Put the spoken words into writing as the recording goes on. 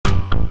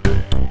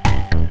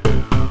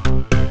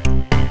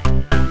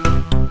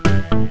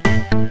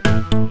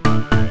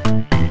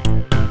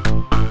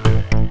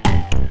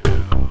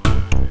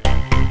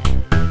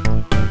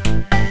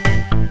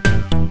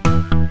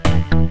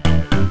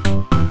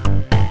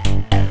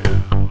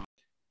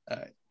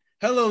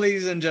Hello,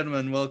 ladies and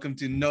gentlemen. Welcome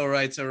to No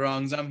Rights or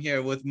Wrongs. I'm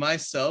here with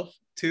myself,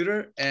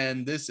 Tutor,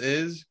 and this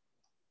is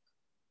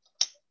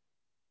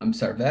I'm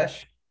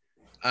Sarvesh.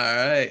 all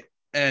right.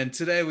 And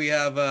today we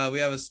have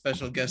a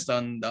special guest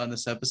on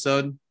this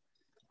episode.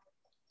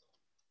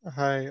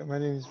 Hi, my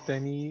name is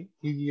Benny.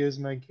 Yu-Gi-Oh is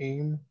my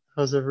game.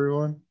 How's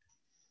everyone?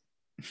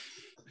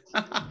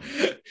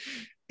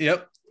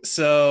 Yep.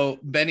 So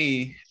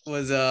Benny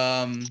was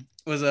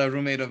a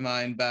roommate of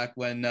mine back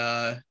when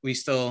we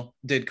still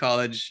did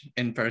college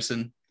in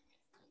person.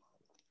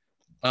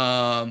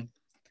 Um,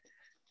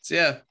 so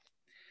yeah,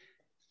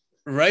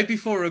 right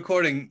before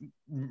clicking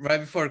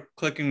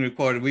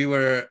record, we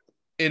were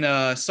in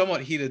a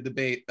somewhat heated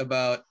debate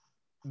about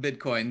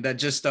Bitcoin that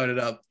just started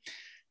up.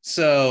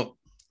 So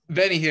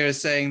Benny here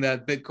is saying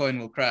that Bitcoin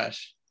will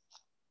crash.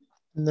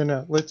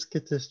 No, let's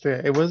get this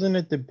straight. It wasn't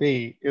a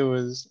debate. I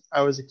was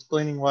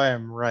explaining why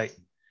I'm right.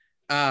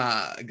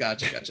 Ah,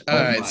 gotcha. All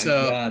Oh right, my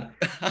so God.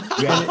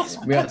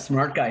 We got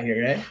smart guy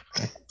here, eh?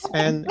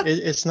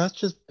 It's not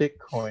just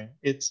Bitcoin.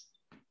 It's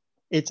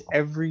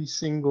every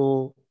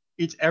single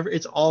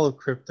it's all of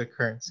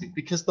cryptocurrency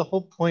because the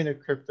whole point of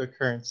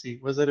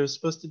cryptocurrency was that it was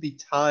supposed to be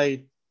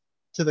tied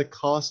to the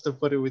cost of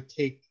what it would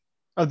take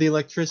of the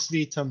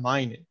electricity to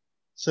mine it.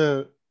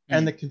 So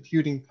and the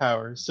computing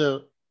power.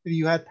 So if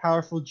you had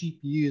powerful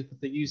GPUs but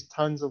they used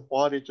tons of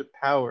wattage of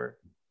power,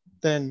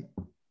 then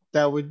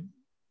that would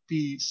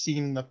be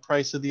seen in the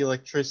price of the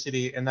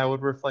electricity and that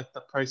would reflect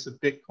the price of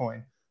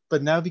Bitcoin.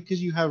 But now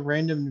because you have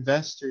random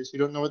investors who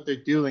don't know what they're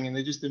doing and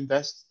they just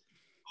invest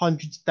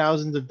hundreds of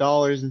thousands of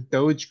dollars in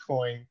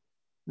Dogecoin, and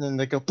then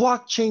they go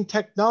blockchain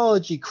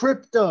technology,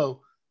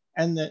 crypto,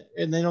 and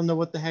they don't know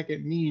what the heck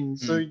it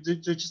means. So they're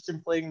just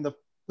inflating the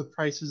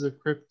prices of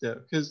crypto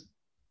because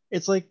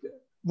it's like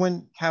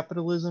when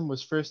capitalism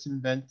was first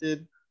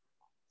invented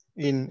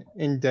in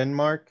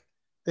Denmark,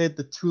 they had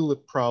the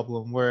tulip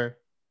problem where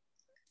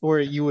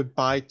you would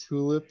buy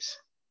tulips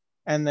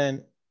and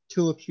then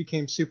tulips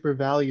became super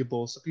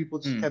valuable. So people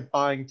just kept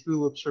buying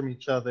tulips from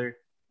each other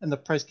and the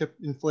price kept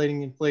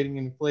inflating. And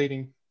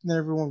then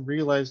everyone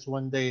realized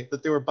one day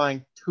that they were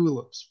buying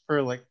tulips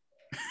for like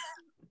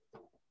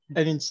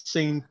an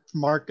insane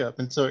markup.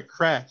 And so it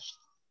crashed.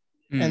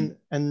 And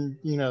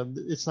you know,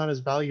 it's not as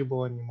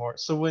valuable anymore.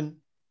 So when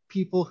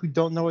people who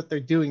don't know what they're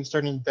doing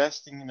start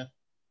investing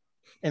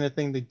in a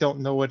thing they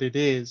don't know what it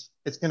is,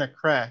 it's gonna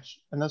crash.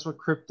 And that's what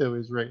crypto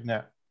is right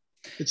now.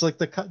 It's like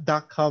the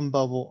dot-com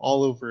bubble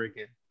all over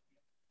again.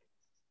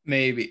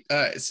 Maybe. All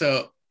right.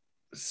 So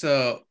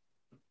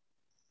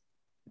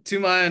to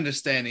my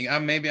understanding,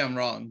 maybe I'm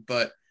wrong,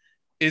 but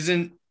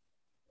isn't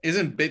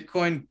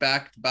Bitcoin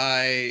backed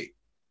by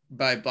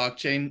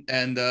blockchain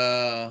and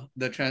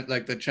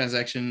the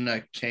transaction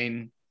like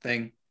chain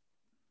thing?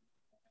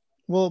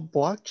 Well,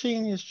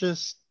 blockchain is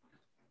just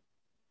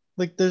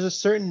like there's a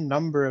certain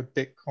number of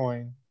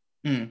Bitcoin,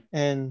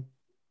 and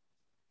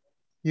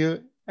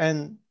the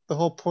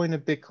whole point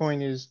of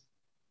Bitcoin is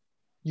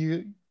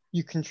you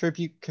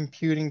contribute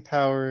computing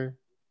power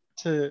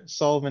to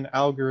solve an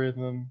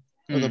algorithm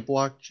or the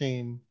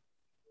blockchain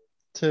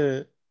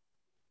to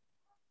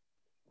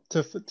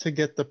to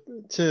get the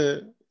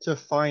to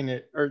find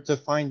it or to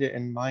find it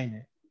and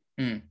mine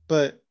it.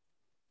 But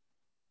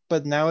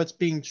now it's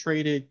being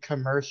traded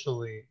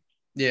commercially.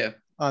 Yeah.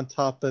 On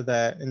top of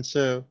that, and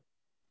so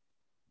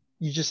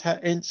you just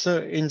have and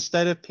so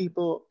instead of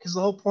people because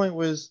the whole point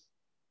was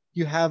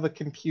you have a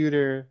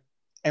computer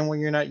and when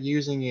you're not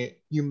using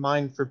it you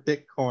mine for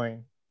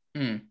Bitcoin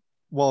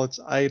while it's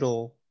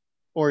idle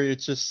or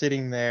it's just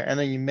sitting there and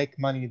then you make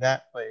money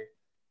that way.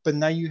 But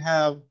now you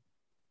have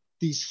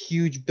these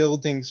huge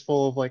buildings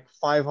full of like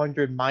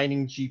 500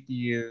 mining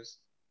GPUs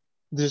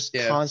just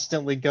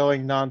constantly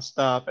going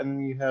nonstop, and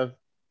then you have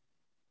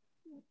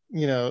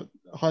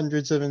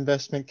hundreds of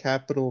investment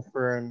capital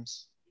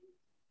firms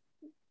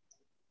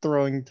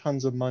throwing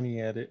tons of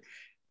money at it.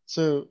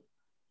 So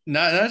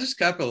not just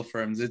capital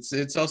firms.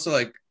 It's also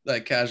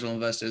like casual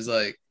investors.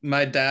 Like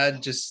my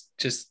dad just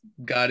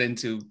got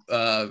into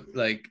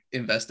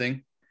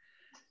investing,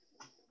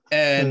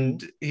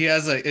 and he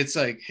has like it's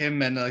like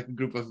him and like a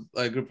group of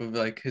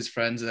like his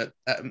friends that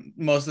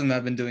most of them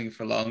have been doing it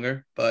for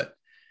longer. But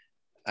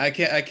I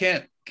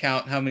can't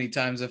count how many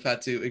times I've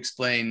had to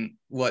explain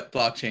what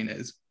blockchain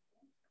is.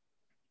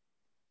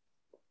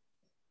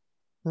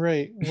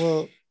 Right.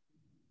 Well,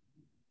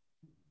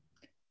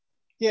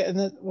 yeah, and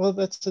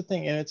that's the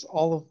thing, and it's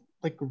all of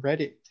like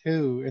Reddit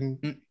too,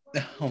 and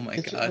oh my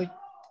God,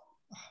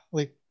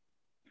 like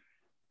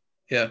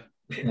yeah,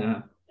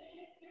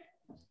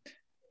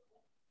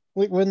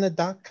 like when the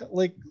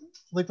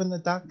when the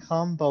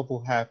dot-com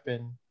bubble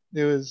happened,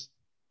 it was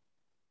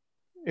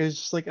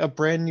just like a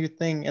brand new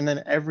thing, and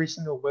then every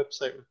single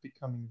website was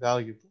becoming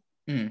valuable.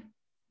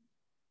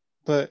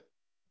 But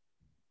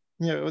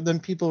then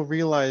people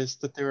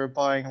realized that they were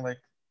buying like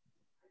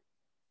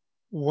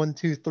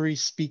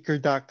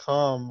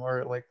 123speaker.com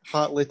or like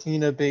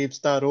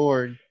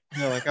hotlatinababes.org.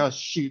 And they're like, oh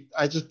shoot,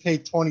 I just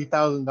paid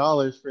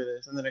 $20,000 for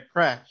this, and then it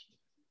crashed.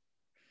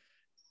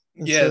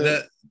 And yeah, so,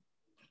 that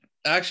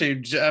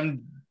actually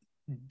I'm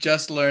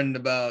just learned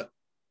about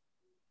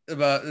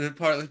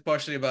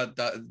partially about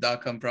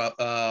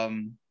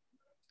dot-com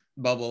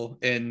bubble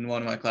in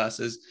one of my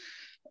classes.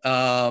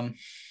 And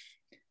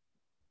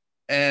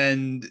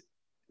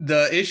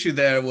the issue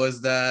there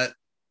was that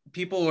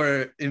people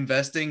were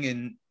investing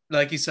in,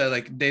 like you said,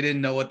 like they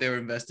didn't know what they were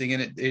investing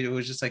in. It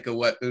was just like it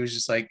was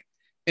just like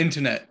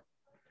internet.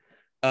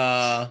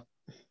 AI.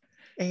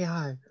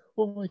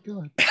 Oh my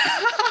god.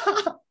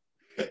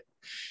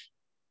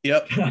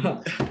 Yep.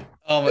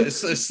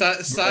 It's a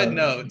side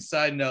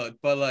note,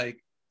 but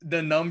like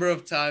the number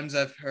of times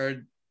I've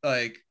heard,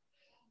 like,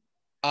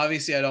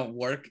 obviously I don't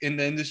work in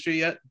the industry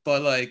yet,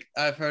 but like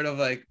I've heard of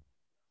like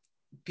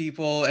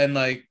people and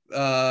like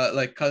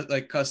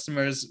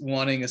customers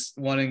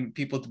wanting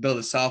people to build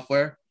a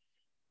software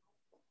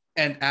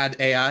and add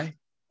AI,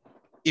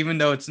 even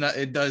though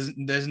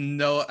there's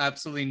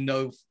absolutely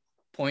no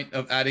point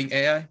of adding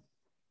AI.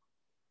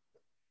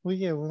 Well,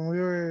 yeah, when we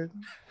were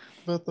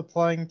both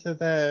applying to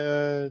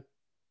that,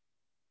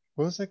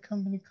 what was that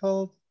company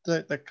called?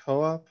 The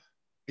co-op?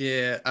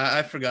 Yeah,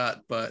 I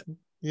forgot, but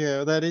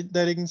Yeah,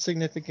 that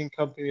insignificant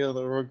company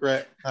that'll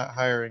regret not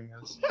hiring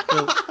us.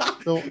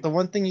 The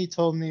one thing he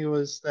told me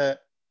was that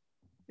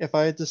if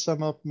I had to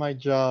sum up my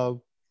job,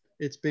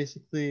 it's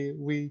basically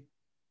we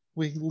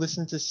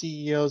listen to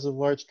CEOs of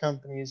large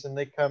companies and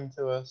they come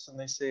to us and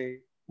they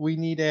say, we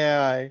need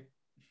AI,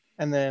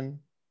 and then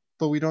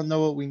but we don't know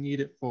what we need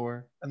it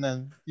for. And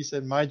then he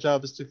said, my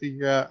job is to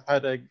figure out how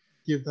to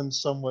give them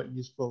somewhat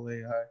useful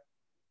AI.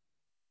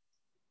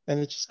 And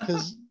it's just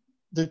because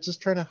they're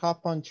just trying to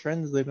hop on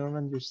trends they don't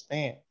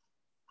understand.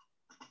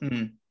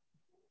 It's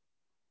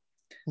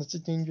a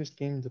dangerous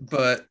game to play.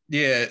 But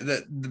yeah,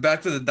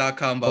 back to the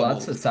dot-com bubble. Well,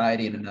 that's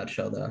society in a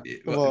nutshell, though.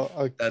 Well,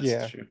 that's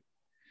yeah. true.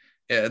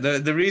 Yeah,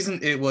 the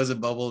reason it was a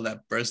bubble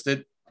that burst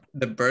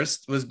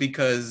was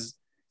because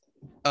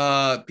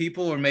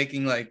people were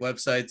making like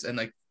websites and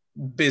like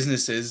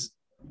businesses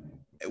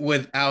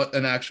without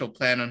an actual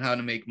plan on how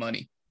to make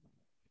money.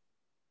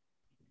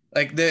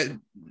 Like they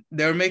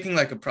were making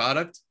like a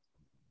product,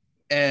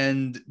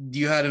 and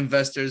you had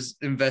investors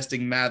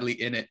investing madly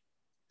in it,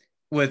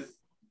 with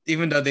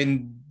even though they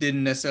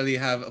didn't necessarily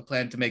have a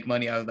plan to make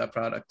money out of that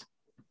product.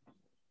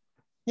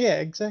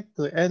 Yeah,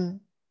 exactly. And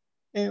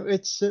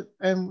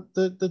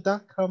the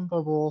dot-com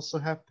bubble also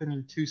happened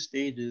in two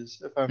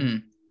stages, if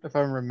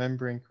I'm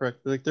remembering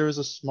correctly. Like there was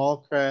a small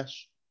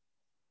crash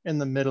in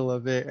the middle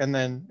of it, and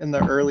then in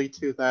the early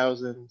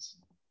 2000s,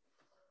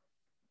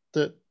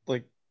 that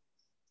like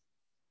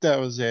that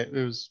was it.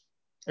 It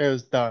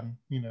was done.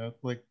 You know,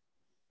 like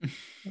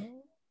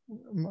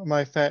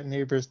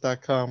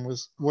myfatneighbors.com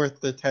was worth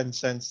the 10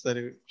 cents that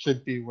it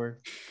should be worth,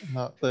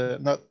 not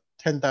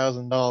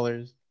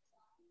 $10,000.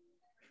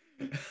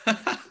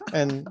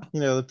 And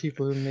you know, the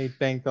people who made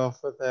bank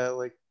off of that,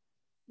 like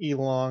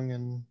Elong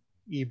and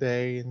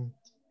eBay and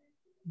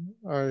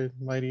our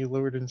mighty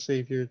Lord and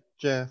Savior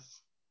Jeff.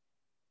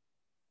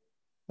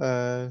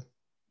 Yep.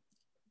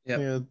 You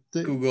know,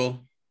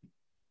 Google,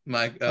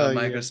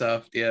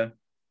 Microsoft, yeah.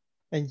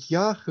 And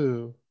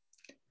Yahoo.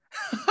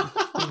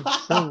 Doing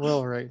so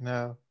well right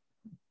now.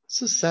 It's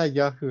so sad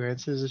Yahoo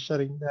Answers is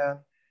shutting down.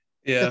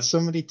 Yeah. Got so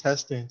many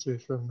test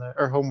answers from that,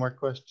 or homework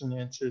question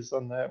answers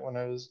on that when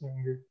I was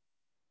younger.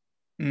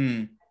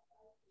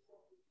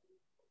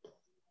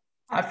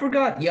 I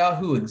forgot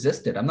Yahoo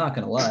existed. I'm not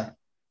gonna lie.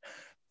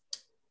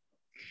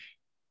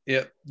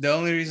 Yep. The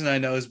only reason I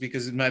know is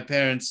because my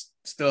parents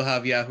still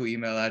have Yahoo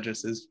email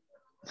addresses.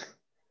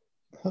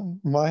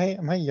 My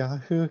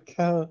Yahoo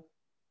account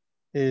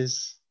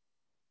is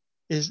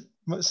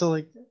so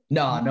like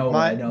no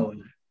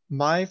way.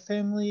 My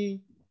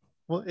family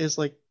is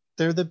like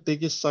they're the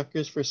biggest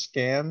suckers for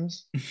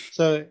scams.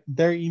 So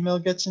their email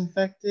gets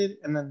infected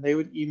and then they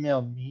would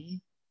email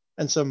me.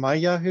 And so my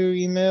Yahoo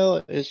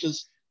email is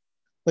just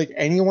like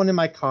anyone in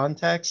my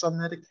contacts on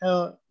that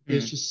account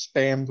is just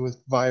spammed with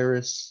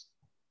virus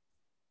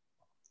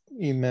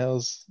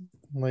emails,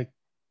 like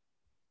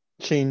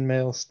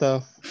chainmail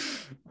stuff.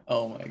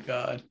 Oh my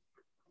god.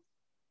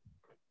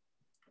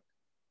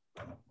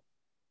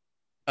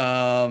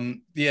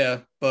 Yeah,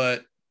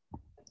 but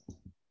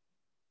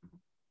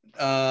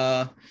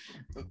I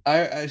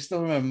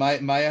still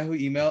remember my Yahoo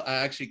email. I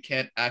actually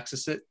can't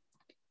access it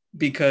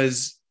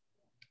because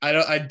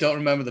I don't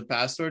remember the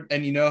password.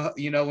 And you know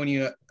when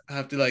you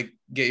have to like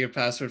get your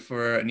password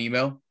for an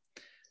email,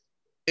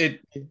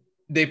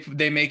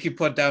 they make you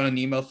put down an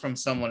email from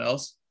someone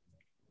else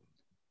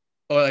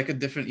or like a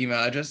different email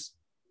address.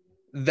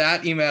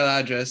 That email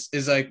address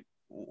is like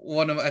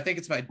I think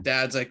it's my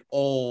dad's like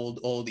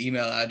old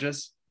email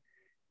address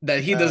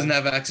that he doesn't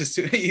have access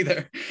to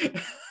either.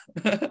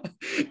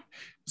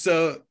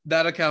 So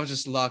that account was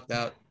just locked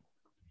out.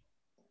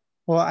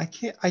 Well, I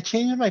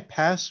changed my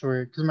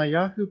password because my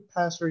Yahoo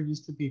password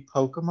used to be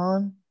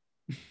Pokemon.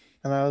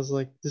 And I was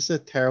like, this is a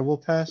terrible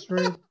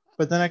password.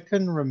 But then I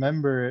couldn't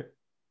remember it.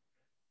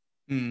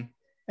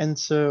 And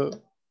so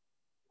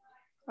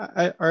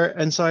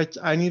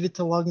I needed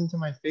to log into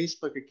my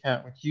Facebook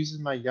account, which uses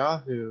my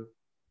Yahoo.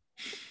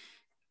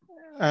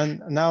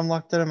 And now I'm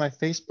locked out of my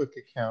Facebook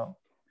account.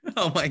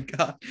 Oh my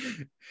God.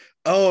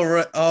 Oh,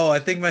 right. Oh, I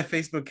think my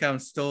Facebook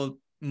account still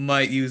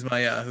might use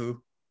my Yahoo.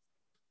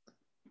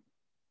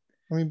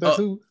 I mean, but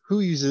Oh, who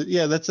uses?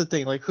 Yeah, that's the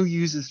thing. Like, who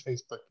uses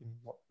Facebook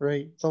anymore,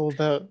 right? It's all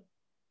about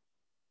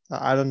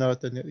I don't know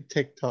what the new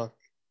TikTok,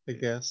 I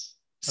guess.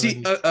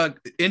 And then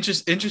see,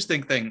 you,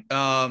 interesting thing.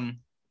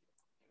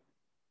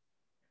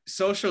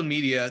 Social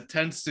media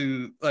tends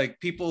to like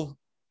people.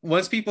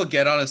 Once people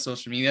get on a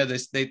social media,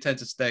 they tend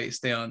to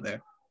stay on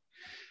there.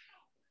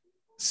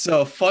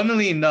 So,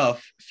 funnily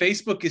enough,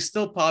 Facebook is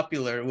still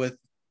popular with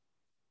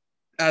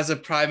as a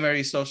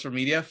primary social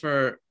media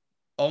for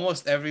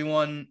almost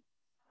everyone,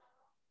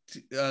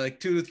 like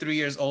 2 to 3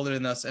 years older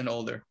than us and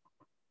older.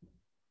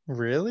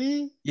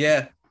 really?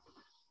 Yeah,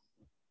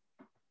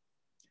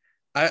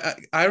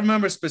 I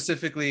remember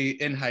specifically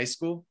in high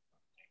school,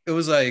 it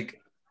was like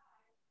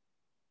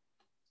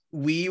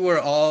we were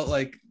all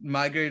like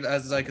my grade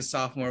as like a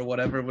sophomore or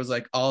whatever was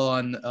like all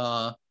on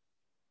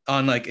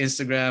like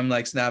Instagram,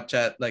 like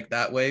Snapchat, like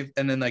that wave,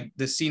 and then like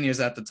the seniors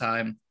at the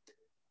time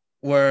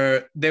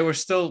were they were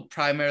still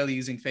primarily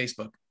using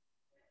Facebook.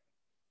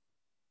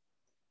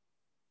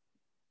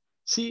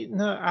 See,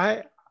 no,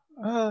 I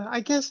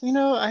guess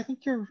I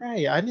think you're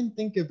right. I didn't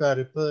think about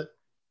it, but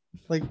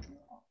like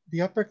the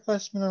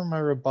upperclassmen on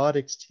my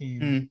robotics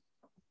team,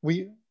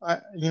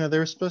 Mm, they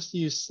were supposed to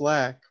use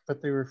Slack,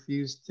 but they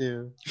refused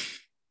to.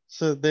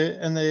 So they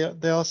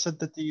all said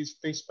that they use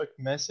Facebook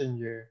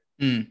Messenger,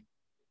 mm.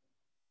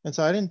 and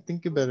so I didn't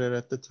think about it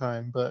at the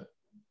time, but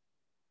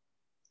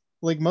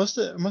like most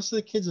of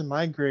the kids in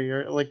my grade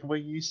are like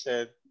what you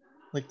said,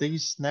 like they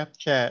use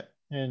Snapchat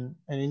and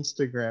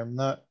Instagram,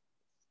 not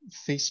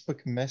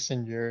Facebook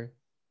Messenger.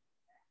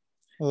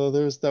 Although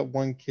there was that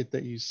one kid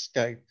that used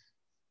Skype.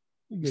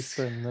 A good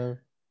friend though.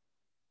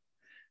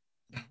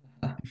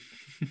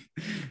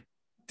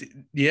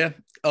 Yeah.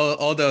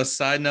 Although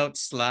side note,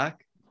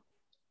 Slack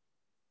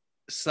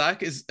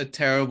is a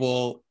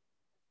terrible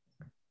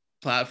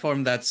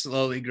platform that's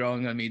slowly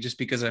growing on me just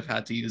because I've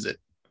had to use it.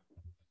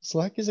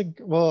 Slack is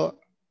well,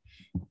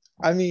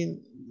 I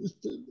mean,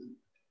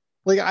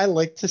 like I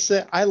like to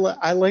say I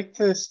like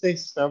to stay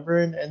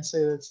stubborn and say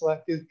that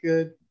Slack is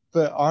good,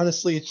 but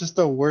honestly, it's just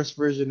a worse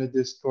version of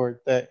Discord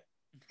that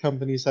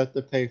companies have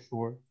to pay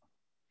for.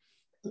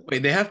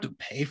 Wait, they have to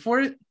pay for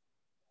it?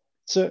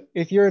 So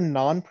if you're a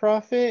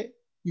nonprofit,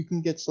 you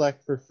can get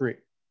Slack for free.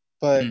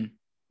 But Mm.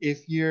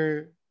 if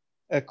you're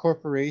a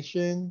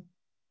corporation,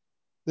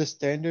 the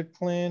standard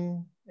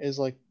plan is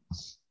like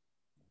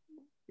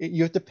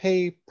you have to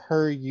pay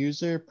per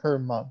user per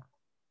month.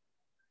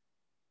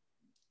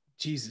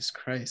 Jesus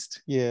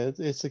Christ. Yeah,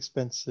 it's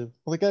expensive.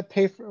 Like I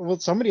pay for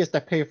somebody has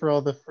to pay for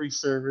all the free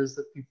servers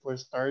that people are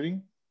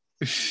starting.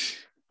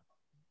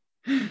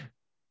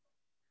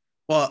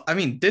 Well, I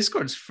mean,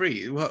 Discord's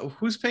free.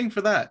 Who's paying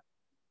for that?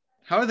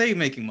 How are they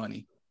making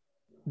money?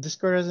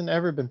 Discord hasn't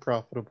ever been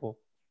profitable.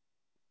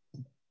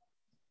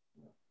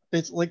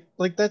 It's like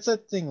that's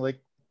that thing. Like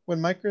when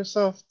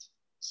Microsoft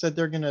said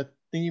they're gonna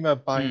thinking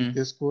about buying Mm.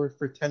 Discord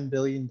for $10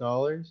 billion.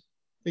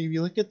 But if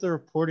you look at the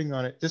reporting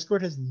on it,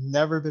 Discord has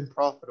never been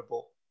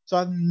profitable. So I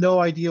have no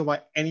idea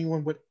why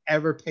anyone would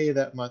ever pay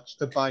that much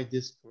to buy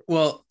Discord.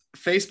 Well,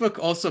 Facebook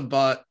also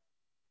bought,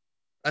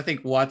 I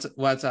think,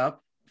 WhatsApp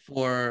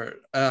for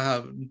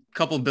a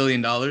couple $1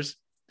 billion.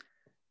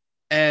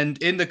 And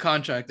in the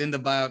contract, in the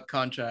buyout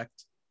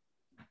contract,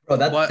 Bro,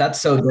 what that's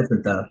so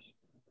different though.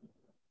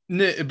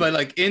 but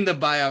like in the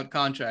buyout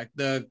contract,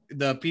 the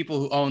people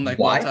who own like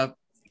Why?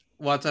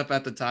 WhatsApp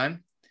at the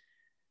time,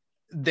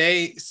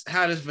 they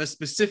had a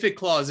specific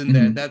clause in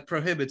there Mhm. that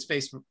prohibits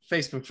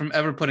Facebook from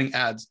ever putting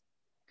ads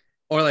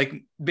or like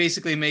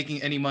basically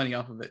making any money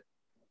off of it.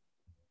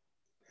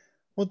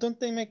 Well, don't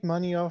they make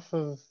money off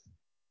of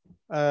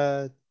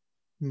uh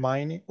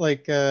mining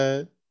like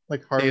Data,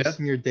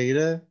 harvesting your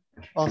data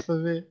off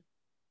of it?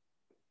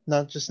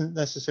 Not just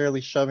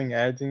necessarily shoving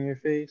ads in your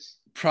face.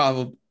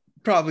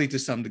 probably to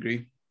some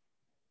degree.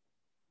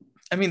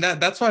 I mean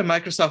that's why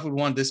Microsoft would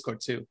want Discord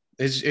too.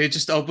 It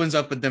just opens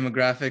up a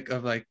demographic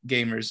of like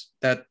gamers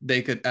that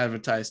they could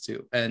advertise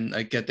to and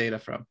like get data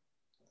from.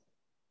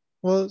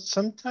 Well,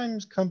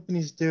 sometimes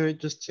companies do it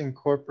just to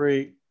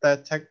incorporate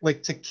that tech,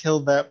 like to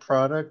kill that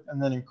product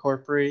and then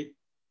incorporate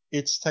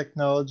its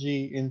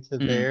technology into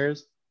Mm,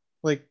 theirs.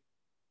 Like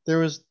there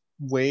was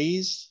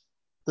Waze,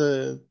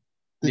 the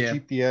yeah.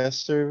 GPS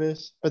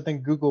service, but then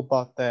Google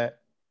bought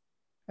that,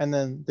 and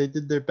then they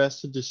did their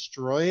best to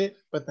destroy it,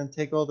 but then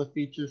take all the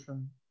features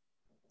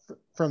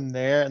from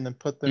there and then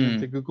put them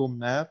into Mm, Google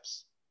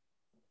Maps.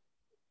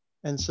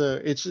 And so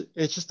it's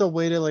just a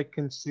way to like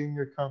consume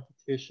your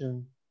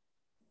competition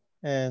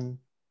and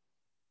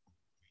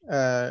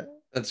uh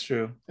that's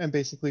true. and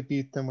basically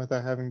beat them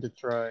without having to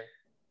try.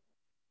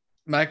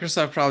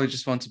 Microsoft probably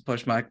just wants to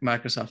push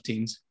Microsoft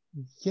Teams.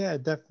 Yeah,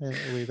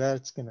 definitely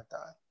that's gonna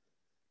die.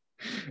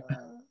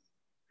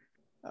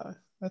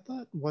 I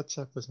thought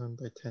WhatsApp was owned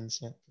by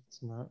Tencent. It's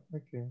not.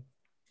 Okay.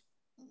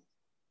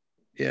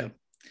 Yeah,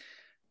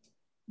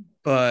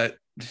 but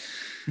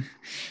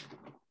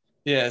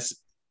yes,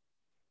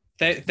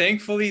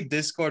 Thankfully,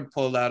 Discord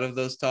pulled out of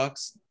those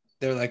talks.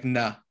 They're like,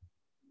 nah.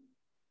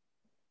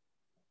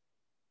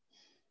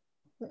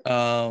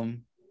 Yeah,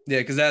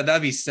 because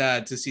that'd be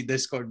sad to see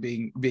Discord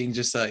being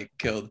just like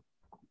killed.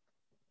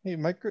 Hey,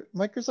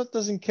 Microsoft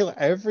doesn't kill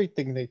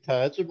everything they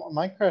touch.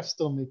 Minecraft's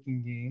still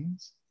making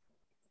games.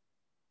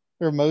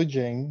 Or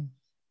Mojang.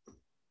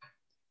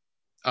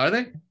 Are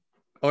they?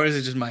 Or is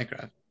it just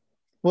Minecraft?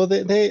 Well,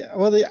 they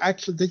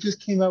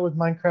just came out with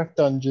Minecraft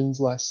Dungeons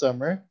last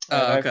summer,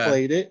 and Oh, I okay.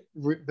 played it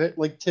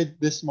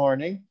this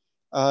morning.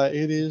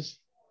 It's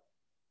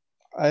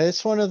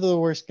one of the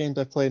worst games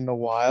I've played in a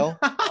while.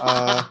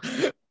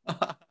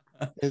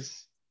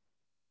 It's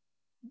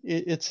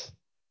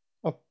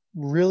a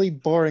really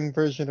boring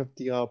version of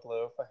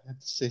Diablo, if I had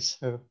to say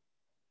so.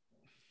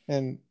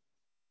 And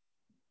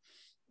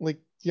like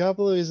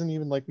Diablo isn't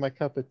even like my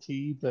cup of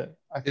tea, but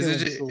I feel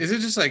like is it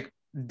just like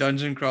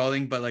dungeon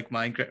crawling, but like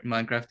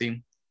Minecraft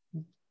theme?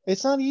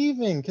 it's not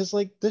even because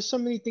like there's so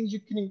many things you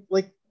can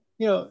like,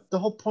 the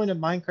whole point of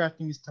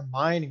Minecrafting is to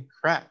mine and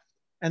craft.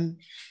 And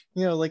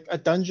like a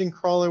dungeon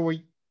crawler where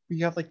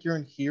you have like your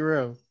own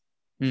hero.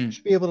 You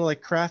should be able to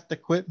like craft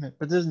equipment,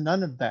 but there's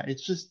none of that.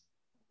 It's just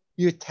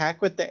you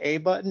attack with the A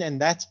button and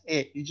that's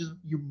it.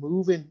 You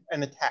move and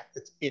attack.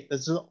 That's it.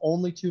 Those are the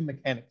only two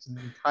mechanics in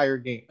the entire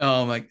game.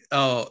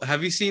 Oh,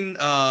 have you seen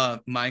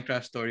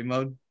Minecraft story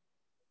mode?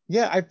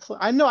 Yeah,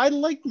 I know I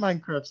like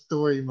Minecraft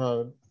story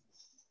mode.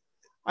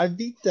 I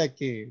beat that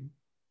game.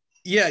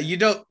 Yeah, you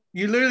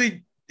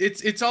literally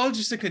it's all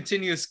just a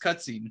continuous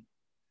cutscene.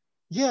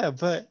 Yeah,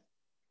 but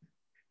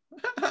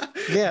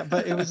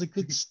it was a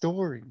good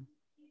story.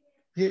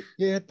 You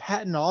had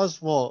Patton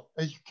Oswalt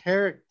as your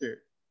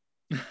character.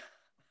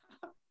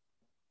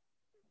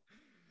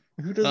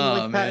 Who doesn't Oh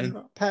like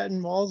man.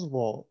 Patton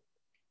Oswalt?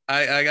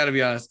 I gotta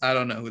be honest, I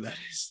don't know who that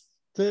is.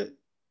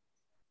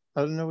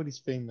 I don't know what he's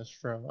famous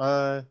from.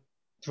 Do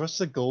you watch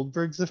the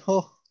Goldbergs at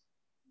all?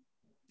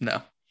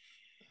 No.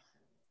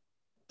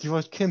 Do you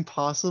watch Kim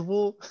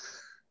Possible?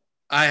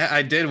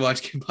 I did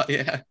watch Kim,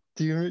 yeah.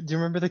 Do you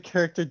remember the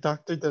character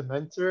Dr.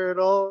 Dementor at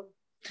all?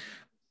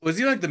 Was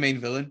he like the main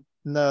villain?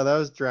 No, that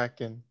was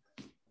Draken.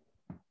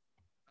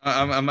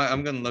 I'm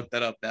gonna look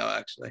that up now,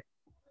 actually.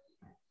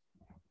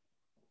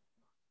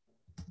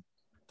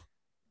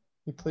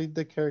 He played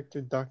the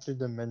character Dr.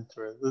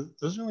 Dementor.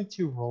 Those are only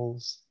two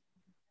roles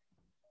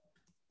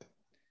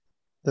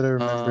that I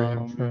remember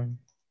him from.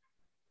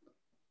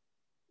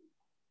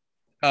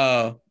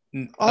 Oh.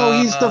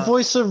 He's the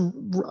voice of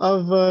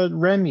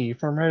Remy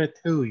from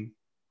Ratatouille.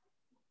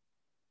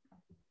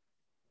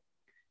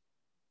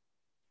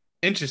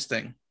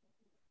 Interesting.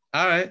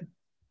 All right.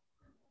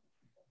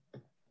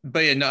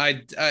 But yeah, no,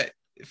 I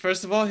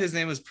first of all, his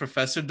name was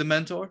Professor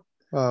Dementor.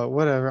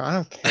 Whatever. I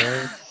don't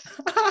care.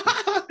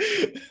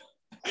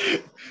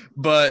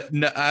 But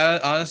no,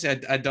 honestly,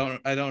 I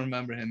don't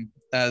remember him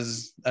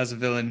as a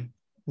villain.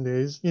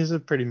 Yeah, he's a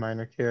pretty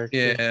minor character.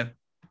 Yeah.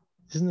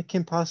 Isn't the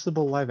Kim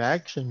Possible live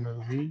action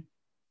movie?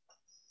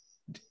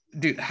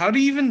 Dude, how do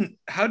you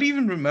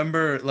even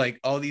remember like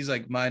all these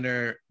like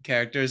minor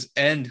characters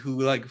and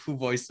who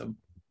voiced them?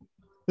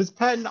 It's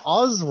Patton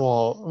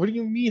Oswalt. What do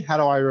you mean? How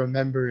do I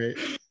remember it?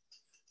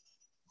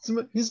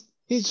 He's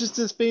just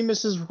as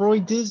famous as Roy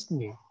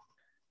Disney.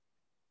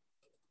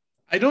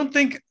 I don't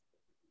think.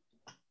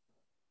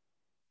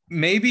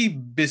 Maybe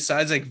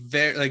besides like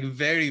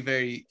very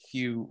very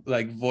few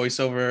like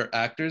voiceover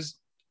actors,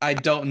 I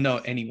don't know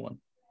anyone.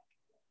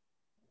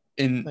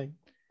 Like,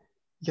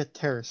 you got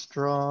Tara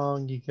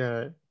Strong, you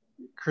got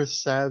Chris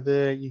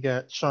Sabat, you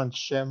got Sean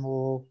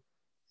Schemmel.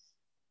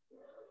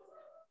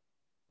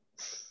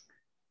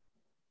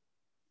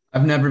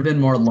 I've never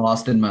been more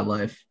lost in my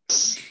life.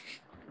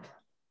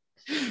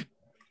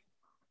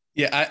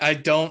 Yeah, I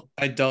don't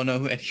know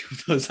who any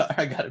of those are.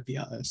 I gotta be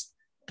honest.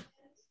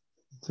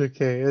 It's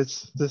okay.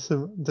 It's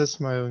this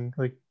my own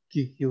like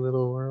geeky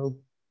little world.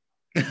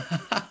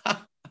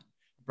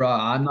 Bro,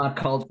 I'm not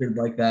cultured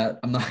like that.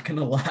 I'm not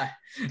gonna lie.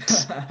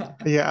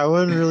 Yeah, I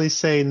wouldn't really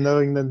say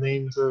knowing the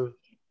names of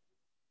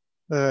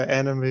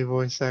anime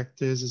voice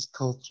actors is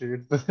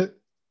cultured, but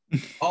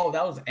Oh,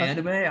 that was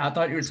anime? I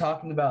thought you were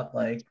talking about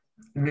like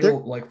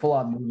real, like full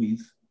on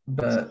movies.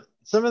 But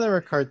some of them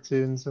are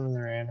cartoons, some of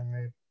them are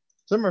anime,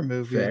 some are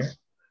movies.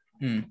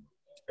 fair.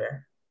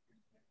 Fair.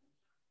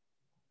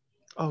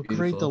 Oh, Beautiful.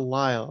 Grey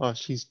Delisle. Oh,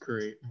 she's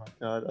great. Oh my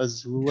God,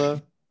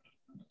 Azula.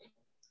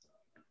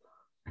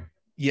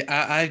 Yeah,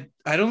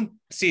 I don't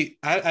see.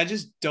 I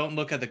just don't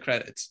look at the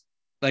credits.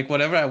 Like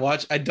whatever I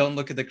watch, I don't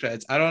look at the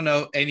credits. I don't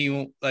know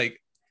anyone. Like,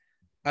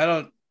 I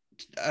don't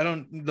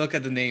look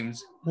at the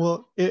names.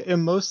 Well, it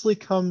mostly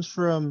comes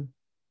from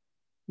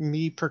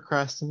me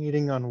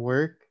procrastinating on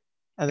work,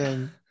 and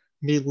then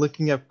me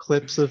looking up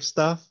clips of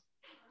stuff,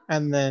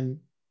 and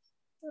then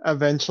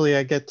eventually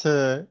I get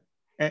to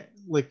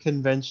like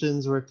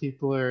conventions where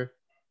people are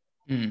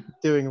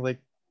doing like,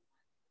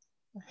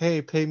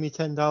 hey, pay me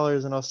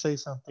 $10 and I'll say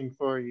something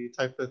for you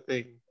type of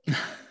thing.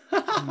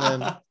 And then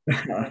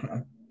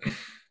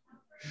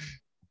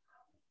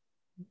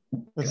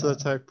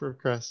that's how I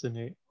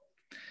procrastinate.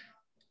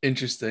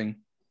 Interesting.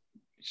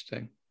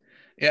 Interesting.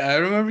 Yeah, I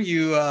remember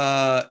you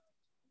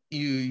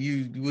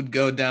would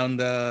go down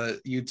the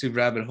YouTube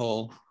rabbit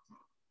hole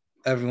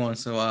every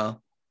once in a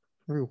while.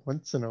 Every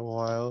once in a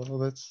while. Well,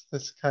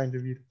 that's kind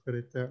of you to put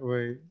it that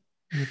way.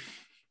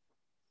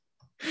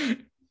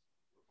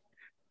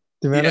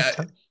 The amount of Yeah,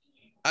 time.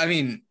 I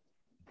mean,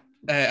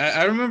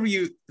 I remember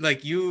you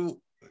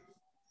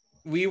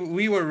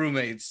we were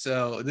roommates,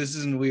 so this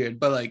isn't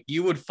weird, but like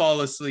you would fall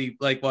asleep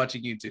like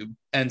watching YouTube,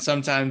 and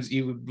sometimes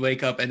you would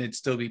wake up and it'd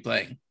still be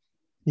playing.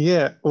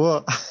 Yeah,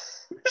 well,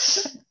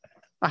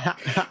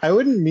 I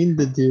wouldn't mean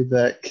to do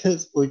that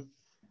because like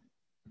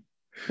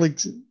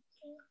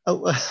uh,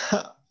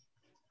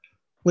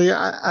 like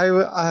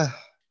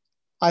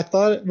I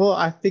thought well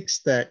I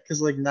fixed that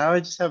because like now I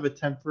just have a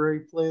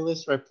temporary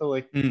playlist where I put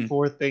like Mm,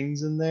 4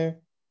 things in there,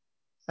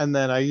 and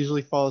then I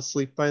usually fall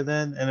asleep by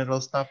then, and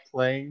it'll stop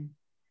playing,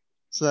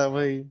 so that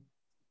way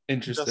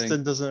interesting.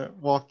 Justin doesn't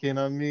walk in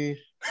on me.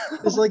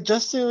 It's like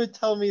Justin would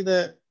tell me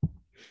that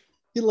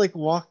he'd like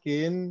walk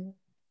in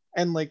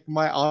and like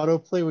my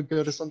autoplay would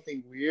go to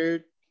something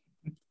weird.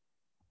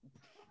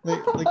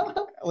 Like like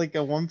like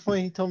at one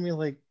point he told me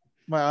like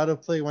my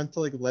autoplay went to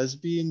like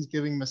lesbians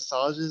giving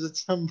massages at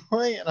some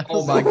point, and I Oh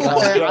was my like,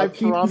 god, I yo, keep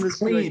this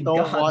promise you I clean. don't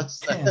God watch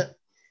damn. that.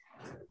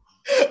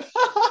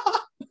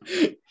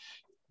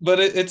 But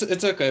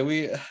it's okay.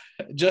 We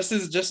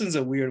Justin's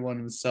a weird one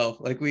himself.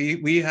 Like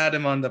we had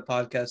him on the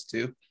podcast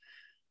too.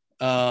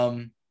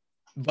 Um,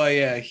 but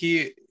yeah,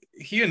 he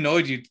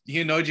annoyed you.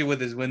 He annoyed you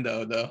with his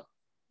window though.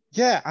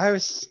 Yeah, I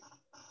was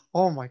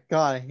oh my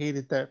god, I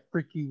hated that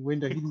freaking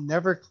window. He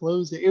never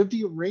closed it. It would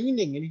be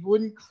raining and he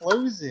wouldn't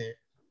close it.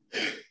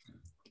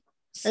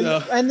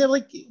 So And they're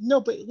like, no,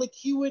 but like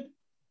he'd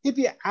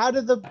be out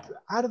of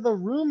the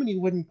room and he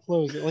wouldn't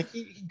close it. Like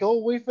he'd go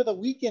away for the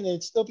weekend and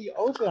it'd still be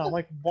open. I'm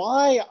like,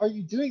 why are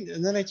you doing this?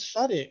 And then I'd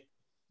shut it.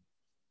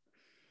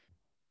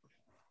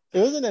 It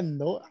wasn't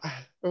annoying.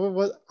 It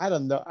was, I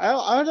don't know.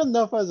 I don't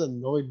know if I was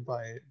annoyed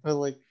by it, but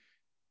like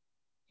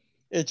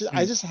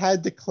I just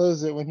had to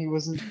close it when he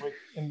wasn't like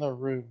in the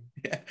room.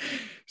 yeah.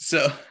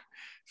 So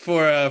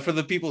for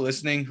the people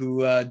listening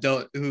who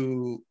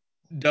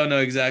don't know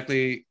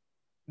exactly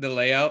the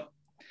layout,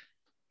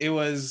 it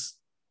was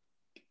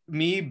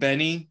me,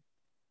 Benny,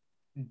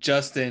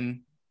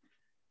 Justin,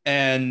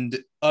 and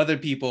other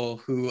people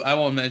who I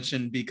won't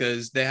mention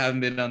because they haven't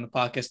been on the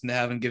podcast and they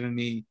haven't given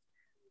me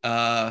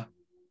uh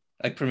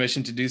like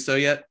permission to do so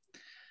yet.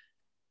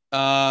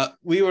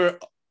 We were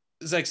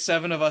It's like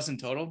 7 of us in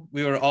total.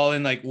 We were all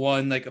in like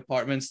one like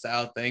apartment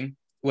style thing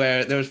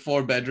where there was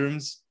 4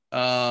 bedrooms,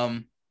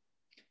 one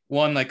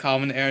like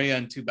common area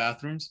and 2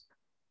 bathrooms.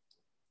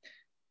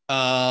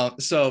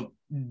 So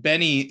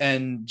Benny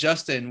and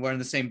Justin were in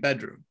the same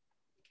bedroom.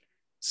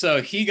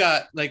 So he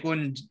got like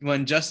when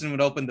Justin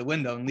would open the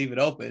window and leave it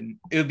open,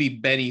 it would be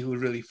Benny who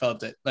really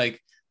felt it.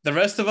 Like the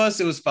rest of us,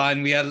 it was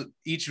fine. We had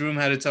each room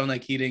had its own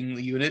like heating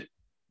unit.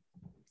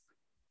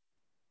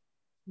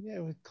 Yeah,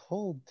 it was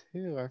cold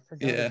too. I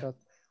forgot Yeah. about.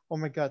 Oh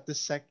my god,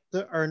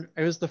 or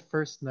it was the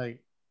first night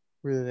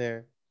we were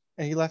there,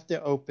 and he left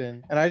it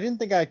open, and I didn't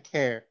think I'd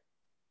care,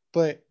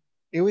 but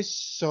it was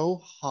so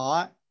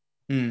hot,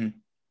 Hmm.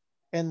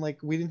 and like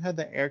we didn't have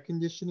the air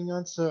conditioning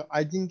on, so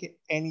I didn't get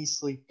any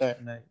sleep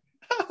that night.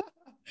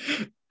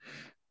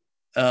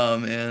 Oh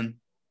man.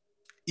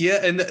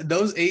 Yeah, and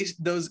those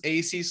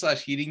AC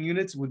slash heating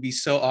units would be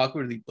so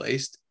awkwardly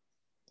placed.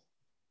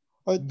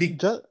 Be-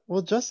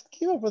 Well, Justin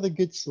came up with a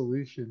good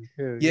solution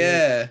too.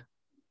 yeah,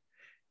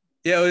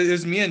 yeah. It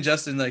was me and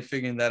Justin like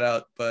figuring that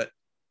out, but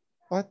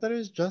Oh, I thought it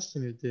was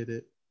Justin who did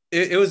it.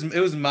 it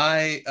was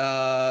my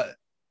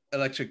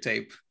electric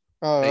tape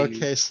I Oh,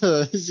 used. okay,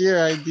 so it's your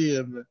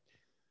idea, but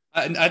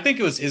I think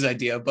it was his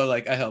idea, but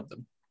like I helped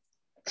him.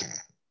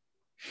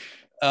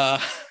 Uh,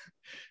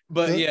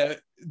 but the, yeah,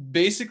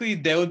 basically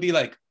they would be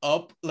like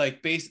up,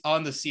 like based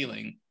on the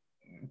ceiling,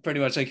 pretty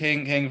much like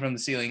hanging from the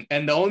ceiling.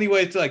 And the only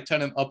way to like turn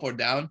them up or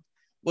down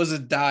was a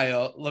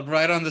dial like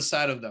right on the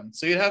side of them.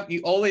 So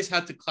you always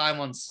had to climb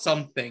on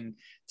something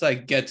to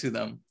like get to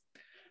them.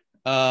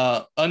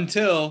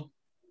 Until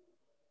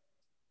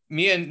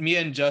me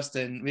and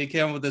Justin, we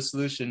came up with a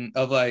solution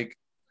of like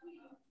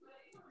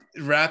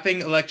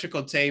wrapping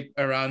electrical tape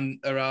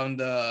around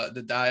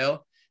the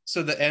dial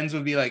so the ends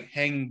would be like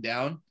hanging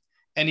down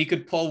and you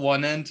could pull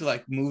one end to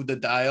like move the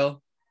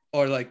dial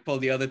or like pull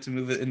the other to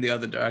move it in the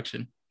other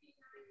direction.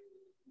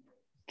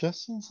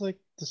 Justin's like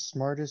the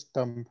smartest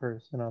dumb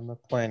person on the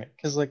planet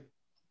because like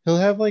he'll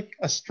have like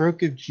a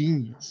stroke of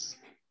genius,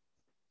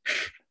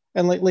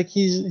 and like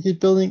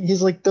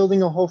he's like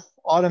building a whole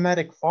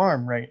automatic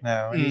farm right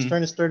now, and he's Mm,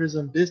 trying to start his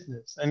own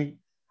business, and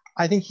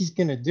I think he's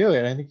gonna do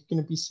it. I think he's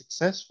gonna be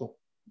successful,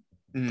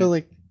 but mm.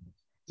 like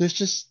there's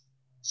just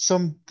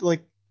some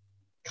like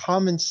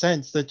common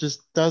sense that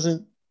just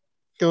doesn't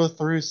go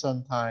through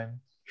sometimes,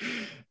 and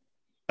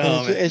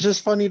Oh man. it's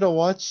just funny to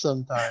watch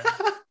sometimes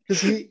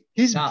because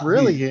he's Nah, dude,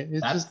 brilliant.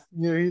 It's just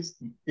that's he's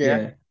yeah.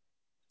 yeah.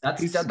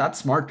 That's He's that's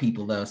smart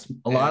people though. A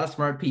yeah. lot of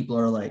smart people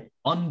are like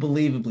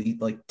unbelievably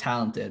like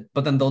talented,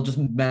 but then they'll just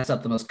mess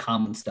up the most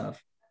common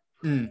stuff.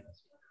 Mm.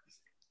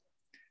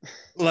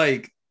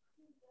 Like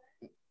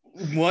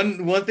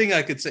one thing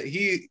I could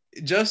say,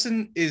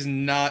 Justin is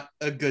not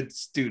a good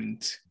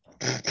student.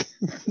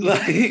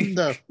 Like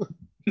No,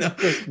 no, of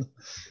course not.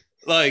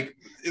 like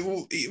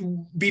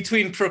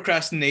between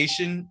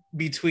procrastination,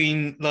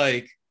 between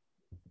like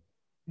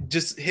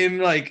just him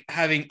like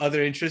having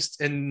other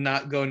interests and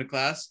not going to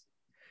class.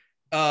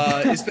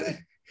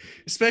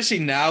 Especially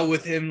now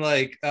with him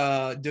like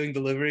doing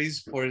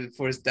deliveries for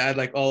his dad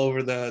like all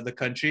over the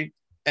country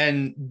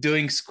and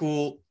doing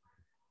school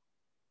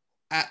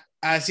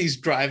as he's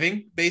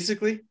driving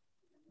basically.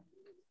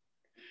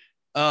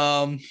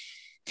 um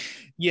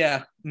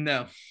yeah,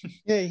 no.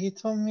 Yeah, he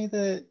told me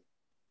that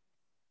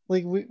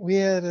like we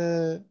had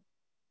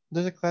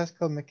there's a class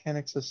called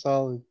Mechanics of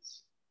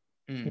Solids.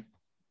 Mm.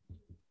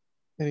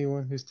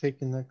 Anyone who's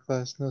taken that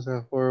class knows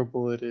how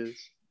horrible it is.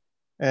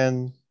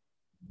 And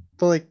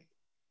but like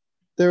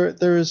there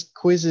was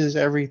quizzes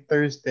every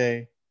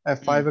Thursday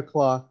at 5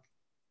 o'clock,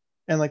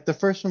 and like the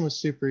first one was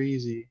super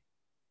easy.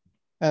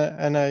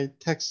 And I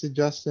texted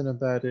Justin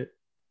about it,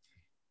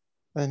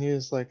 and he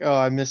was like, "Oh,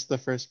 I missed the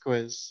first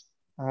quiz."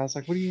 I was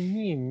like, "What do you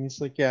mean?" And he's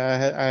like,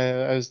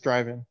 "Yeah, I was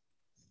driving."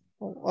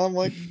 I'm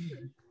like,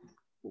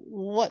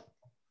 "What?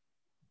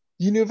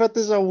 You knew about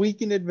this a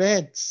week in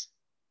advance?"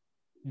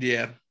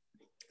 Yeah.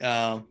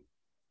 um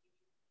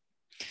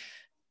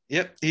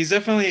yep, he's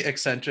definitely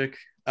eccentric.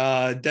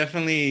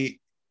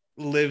 Definitely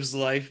lives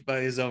life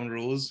by his own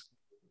rules.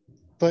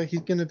 But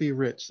he's gonna be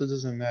rich, so it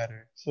doesn't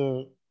matter.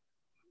 So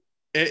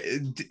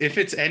If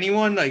it's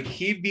anyone, like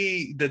he'd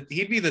be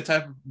the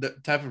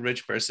type of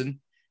rich person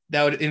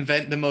that would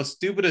invent the most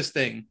stupidest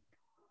thing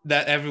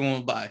that everyone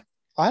will buy.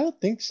 I don't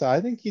think so.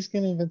 I think he's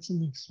gonna invent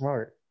something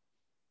smart,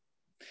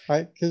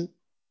 right? Because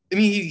I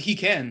mean, he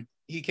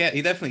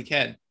definitely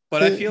can.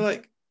 But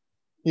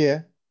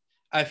yeah,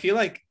 I feel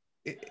like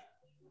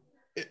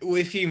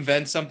if he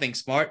invents something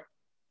smart,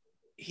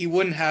 he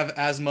wouldn't have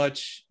as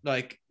much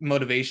like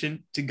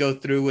motivation to go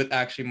through with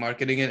actually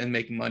marketing it and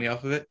making money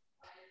off of it.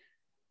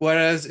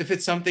 Whereas if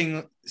it's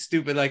something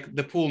stupid like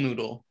the pool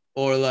noodle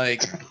or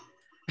like,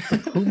 the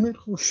pool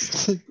noodle,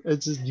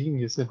 it's just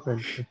genius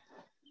invention.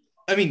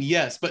 I mean,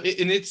 yes, but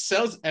it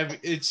sells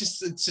it's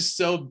just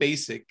so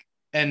basic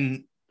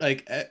and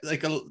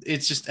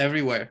it's just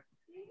everywhere.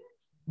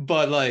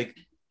 But like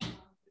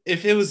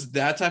if it was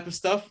that type of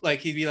stuff, like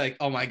he'd be like,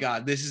 "Oh my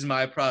god, this is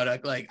my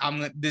product. Like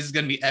this is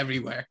gonna be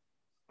everywhere."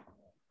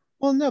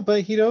 Well, no,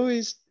 but he'd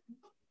always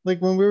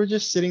like when we were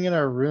just sitting in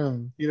our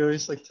room, he'd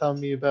always like tell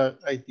me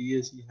about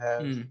ideas he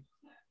has,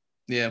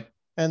 Yeah.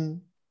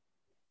 and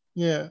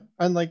yeah,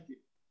 and like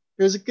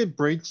it was a good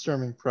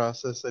brainstorming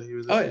process that he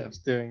was Oh at yeah.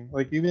 least doing.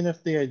 Like even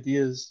if the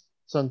ideas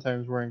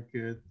sometimes weren't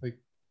good, like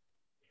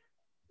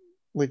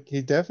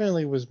he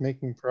definitely was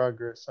making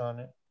progress on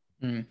it.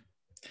 Mm.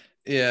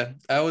 Yeah.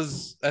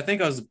 I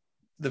think I was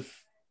the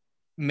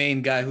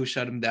main guy who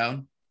shut him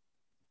down.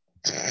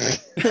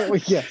 Well,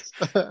 yes,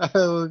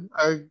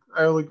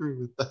 I'll agree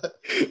with that.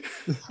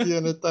 The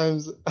other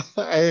times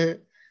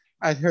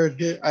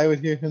I would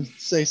hear him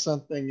say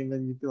something, and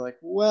then you'd be like,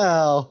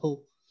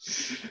 "Well,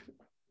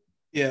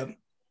 Yeah.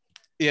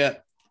 Yeah.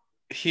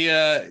 He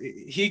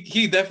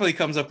definitely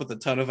comes up with a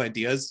ton of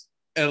ideas.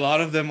 A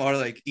lot of them are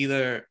like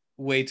either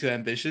way too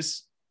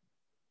ambitious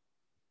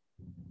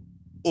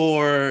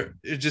or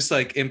just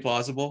like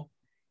implausible.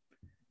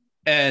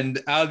 And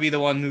I'll be the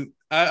one who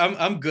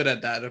I'm good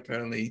at that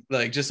apparently.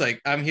 Like just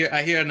like I hear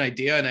an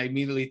idea and I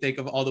immediately think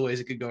of all the ways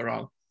it could go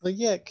wrong. like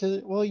yeah,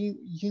 because well, you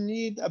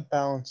need a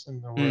balance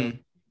in the world. Mm.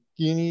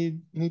 You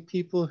need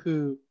people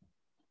who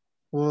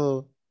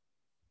will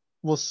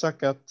will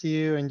suck up to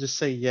you and just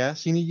say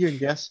yes. You need your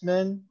yes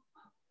men,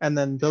 and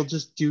then they'll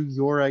just do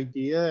your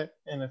idea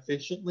and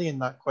efficiently and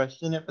not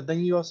question it. But then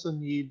you also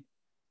need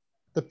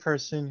the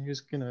person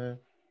who's gonna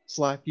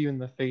slap you in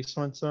the face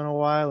once in a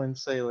while and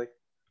say like,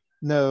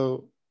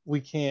 no, we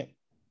can't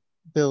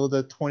build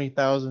a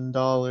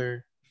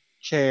 $20,000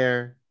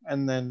 chair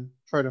and then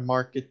try to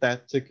market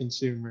that to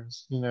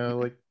consumers.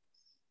 Like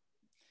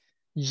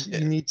you Yeah.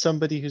 need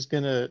somebody who's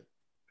gonna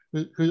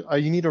who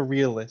you need a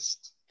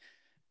realist.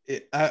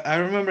 I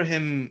remember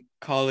him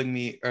calling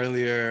me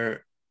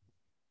earlier.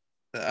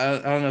 I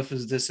don't know if it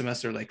was this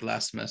semester or like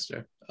last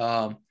semester.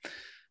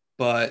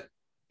 But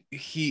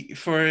he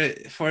for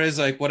his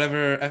like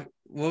whatever,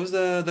 what was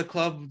the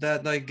club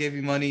that like gave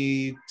you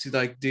money to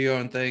like do your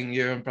own thing,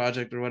 your own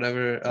project or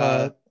whatever.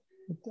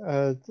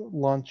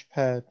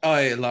 Launchpad. Oh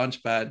yeah,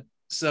 Launchpad.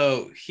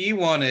 So he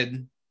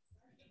wanted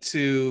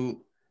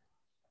to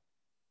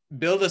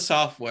build a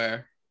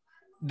software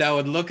that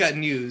would look at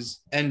news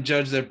and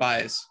judge their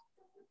bias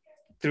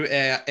through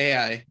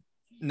AI,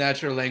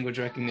 natural language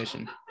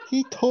recognition.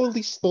 He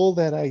totally stole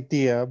that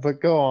idea, but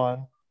go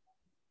on.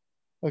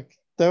 Like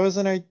that was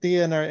an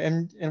idea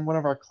in one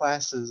of our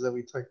classes that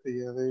we took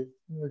together.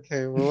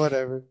 Okay, well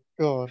whatever.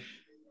 Go on.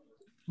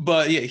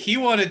 But yeah, he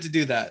wanted to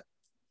do that,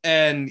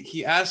 and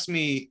he asked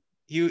me.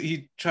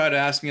 He tried to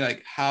ask me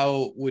like,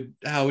 how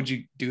would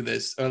you do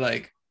this, or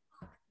like,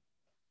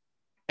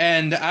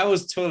 and I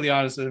was totally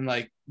honest with him,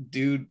 like,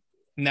 dude,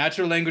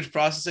 natural language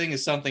processing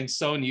is something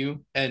so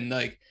new, and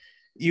like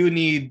you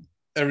need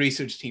a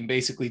research team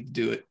basically to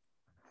do it.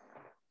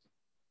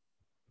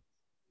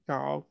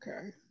 Oh,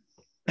 okay.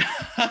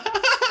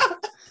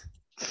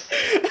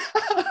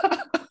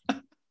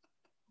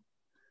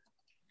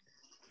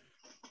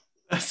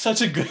 That's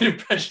such a good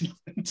impression of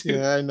him too.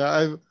 Yeah, I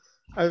know.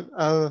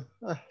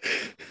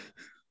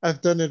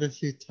 I've done it a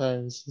few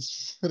times. Let's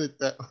just put it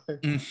that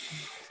way.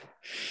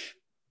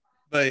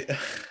 But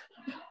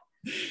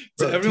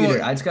Bro, everyone,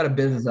 Tutor, I just got a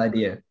business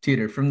idea.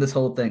 Tutor, from this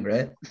whole thing,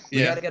 right? We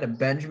Yeah. got to get a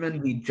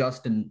Benjamin v.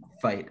 Justin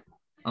fight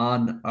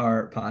on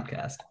our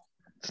podcast.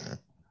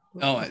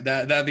 oh,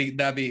 that'd be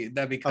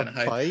kind of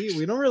hype. Fight?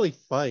 We don't really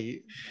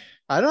fight.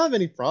 I don't have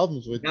any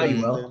problems with Now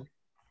you will. Justin.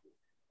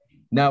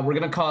 Now we're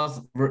gonna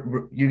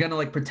you're gonna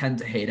like pretend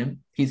to hate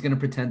him. He's gonna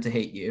pretend to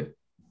hate you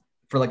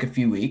for like a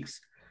few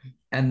weeks,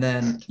 and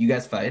then you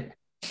guys fight,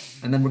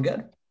 and then we're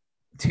good.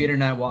 Tutor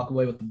and I walk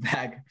away with the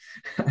bag.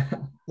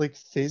 Like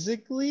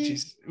physically?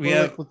 Jeez,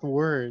 like with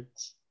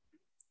words?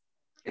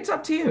 It's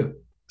up to you.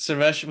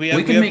 Sarvesh,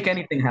 we can make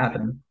anything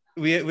happen.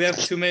 We have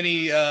too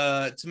many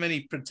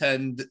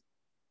pretend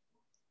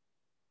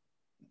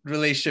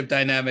relationship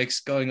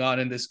dynamics going on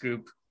in this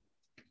group.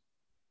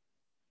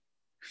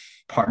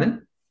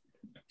 Pardon?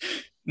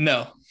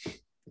 No.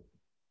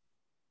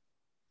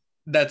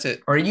 That's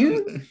it. Are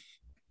you?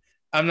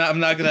 I'm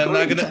not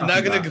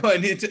gonna go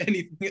into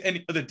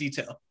any other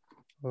detail.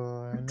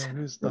 Oh, I know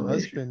who's the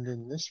husband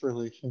in this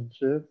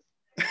relationship.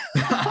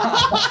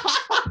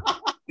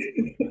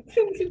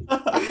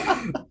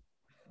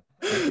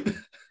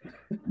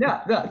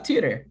 Yeah,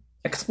 Tutor.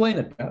 Explain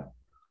it, bro.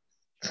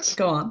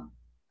 Go on.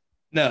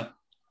 No.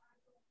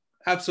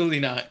 Absolutely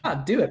not.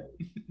 Do it.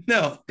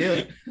 No. Do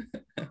it.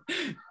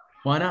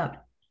 Why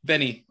not?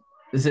 Benny.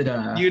 Is it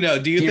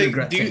do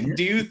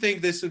you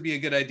think this would be a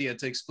good idea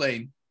to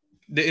explain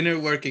the inner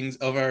workings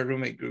of our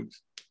roommate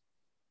groups?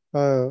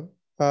 Well,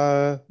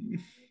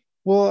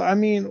 I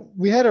mean,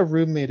 we had a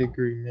roommate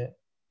agreement.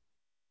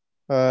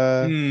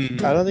 I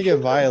don't think it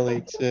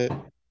violates it.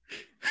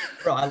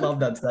 Bro, I love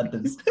that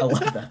sentence. I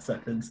love that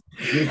sentence.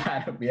 We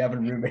have a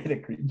roommate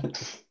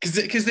agreement.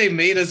 Because they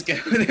made us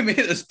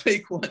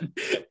pick one.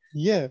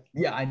 Yeah.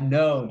 Yeah, I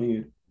know,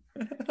 dude.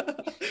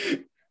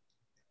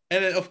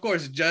 And then, of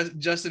course,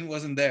 Justin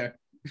wasn't there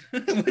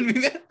when we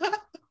met.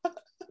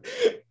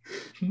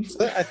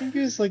 I think he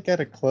was like at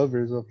a club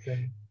or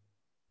something.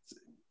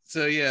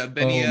 So yeah,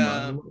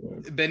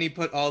 Benny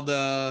put all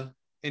the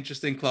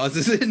interesting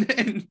clauses in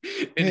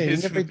He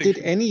never did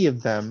any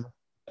of them.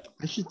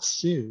 I should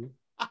sue.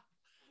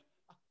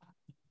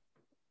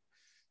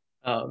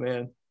 Oh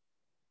man.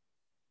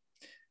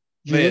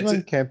 You live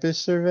on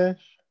campus, Sarvesh?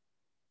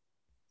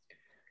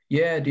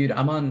 Yeah, dude.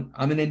 I'm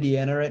in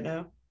Indiana right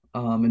now.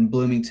 In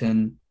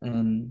Bloomington,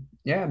 and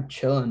yeah, I'm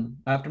chilling.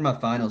 After my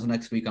finals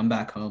next week, I'm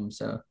back home.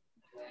 So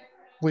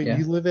wait, yeah.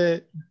 you live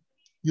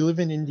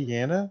in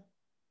Indiana?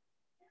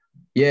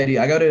 Yeah, dude.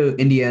 I go to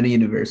Indiana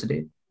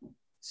University.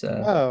 So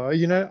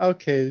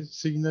okay.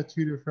 So you know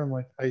Tutor from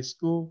like high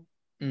school?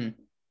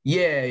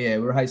 Yeah,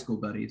 we're high school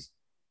buddies.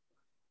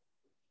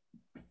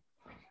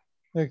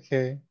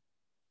 Okay.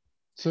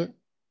 So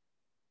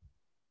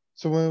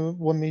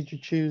what made you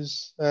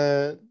choose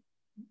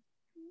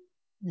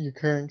your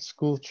current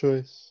school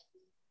choice?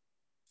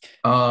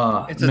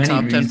 It's a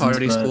top 10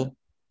 party school.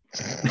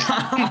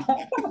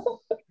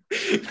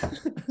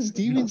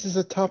 Stevens is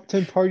a top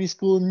 10 party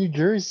school in New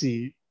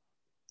Jersey.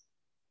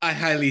 I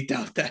highly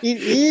doubt that.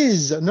 It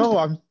is. No,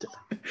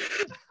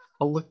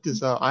 I'll look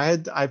this up.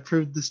 I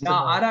proved this. No,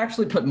 I'd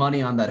actually put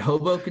money on that.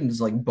 Hoboken's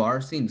like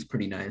bar scene's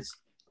pretty nice.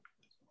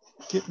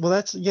 Well,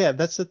 that's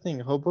the thing.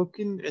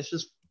 Hoboken is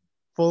just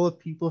full of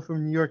people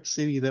from New York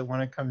City that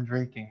want to come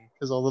drinking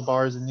because all the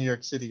bars in New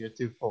York City are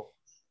too full.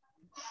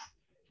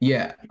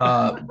 Yeah,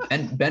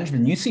 and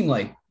Benjamin, you seem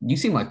like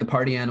the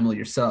party animal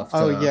yourself.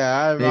 So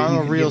yeah, I'm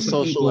a real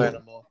social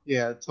animal.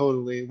 Yeah,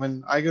 totally.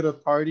 When I go to a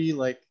party,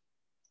 like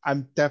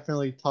I'm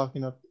definitely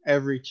talking up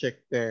every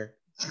chick there.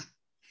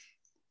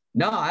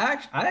 No, I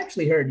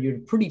actually heard you're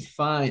pretty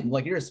fine.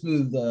 Like you're a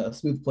smooth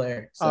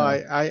player. So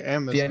I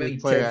am a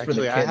smooth player.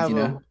 Actually,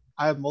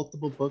 I have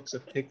multiple books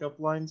of pickup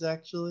lines.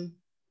 Actually.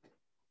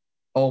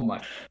 Oh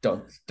my!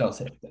 Don't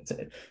say it. Don't say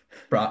it,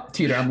 bro.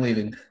 Tutor, I'm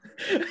leaving.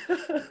 I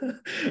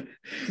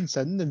can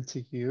send them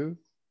to you.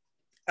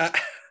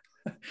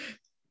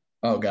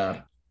 Oh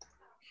God.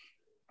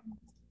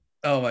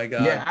 Oh my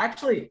God. Yeah,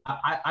 actually,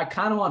 I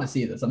kind of want to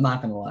see this. I'm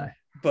not gonna lie.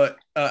 But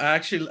I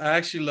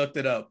actually looked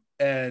it up,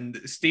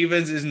 and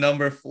Stevens is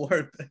number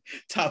 4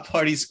 top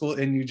party school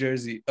in New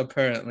Jersey,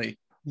 apparently.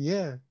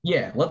 Yeah.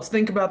 Yeah. Let's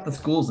think about the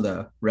schools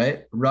though,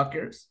 right?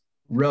 Rutgers,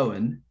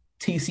 Rowan,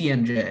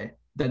 TCNJ,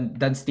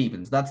 then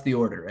Stevens. That's the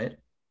order, right?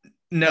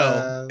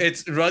 No,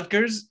 it's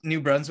Rutgers,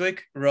 New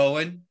Brunswick,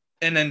 Rowan,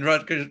 and then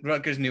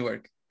Rutgers,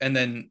 Newark, and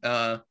then.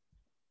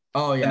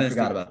 Oh yeah, I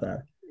forgot about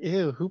that.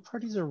 Ew, who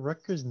parties at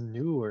Rutgers,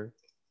 Newark?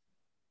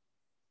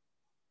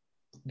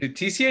 Dude,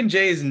 TCNJ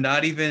is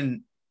not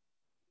even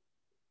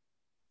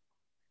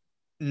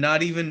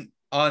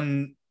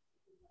on.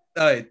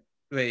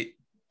 Wait.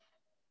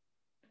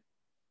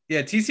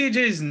 Yeah, TCAJ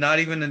is not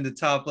even in the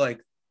top like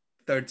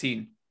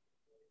 13.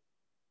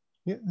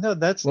 Yeah, no,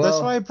 that's why I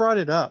Well, brought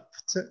it up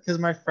because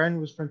my friend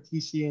was from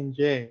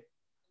TCNJ,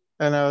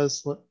 and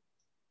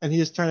and he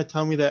was trying to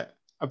tell me that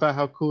about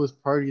how cool his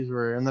parties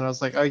were, and then I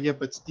was like, oh yeah,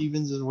 but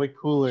Stevens is way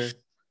cooler.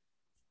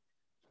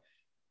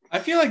 I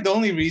feel like the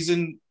only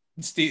reason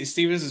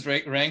Stevens is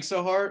ranked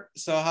so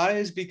high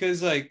is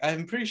because like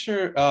I'm pretty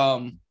sure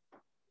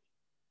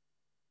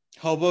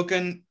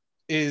Hoboken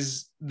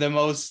is the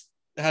most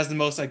has the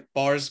most like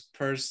bars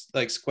per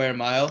like square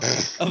mile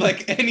of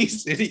like any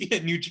city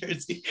in New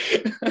Jersey.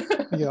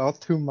 Yeah, all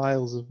 2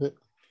 miles of it.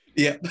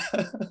 Yeah.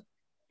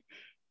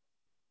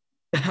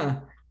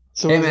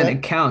 So hey was man, that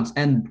it counts.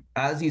 And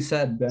as you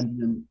said,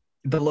 Benjamin,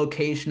 the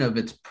location of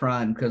its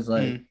prime, because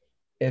like Mm.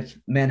 if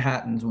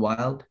Manhattan's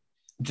wild,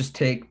 just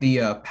take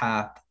the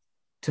path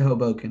to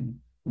Hoboken.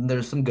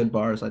 There's some good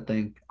bars, I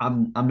think.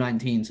 I'm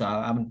 19, so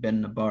I haven't been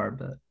in a bar,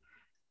 but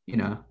you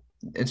know,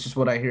 it's just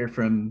what I hear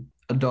from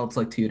adults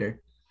like Tudor.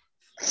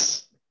 oh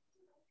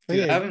Dude,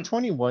 yeah, I you haven't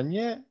 21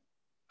 yet?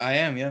 I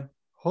am, yeah.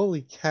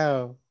 Holy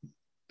cow,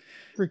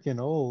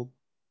 freaking old.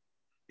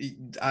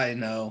 I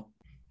know.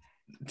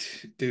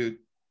 Dude,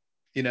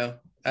 you know,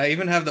 I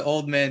even have the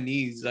old man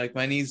knees. Like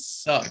my knees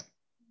suck.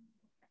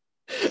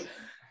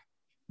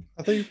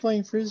 I thought you were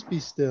playing frisbee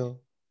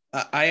still.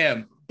 I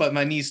am, but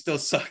my knees still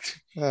suck.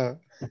 Oh,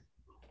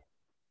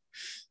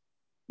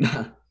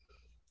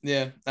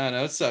 Yeah, I don't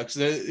know. It sucks.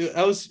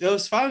 I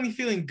was finally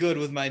feeling good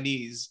with my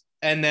knees,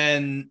 and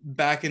then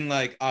back in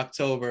like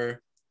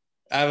October,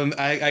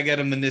 I get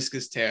a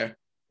meniscus tear,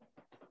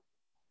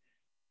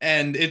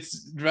 and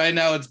it's right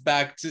now it's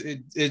back to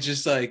it's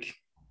just like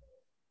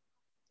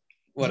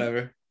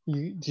whatever.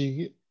 do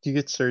you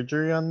get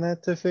surgery on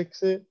that to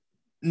fix it?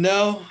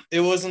 No,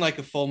 it wasn't like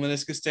a full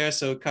meniscus tear,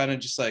 so it kind of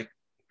just like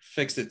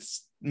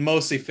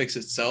mostly fixed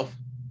itself.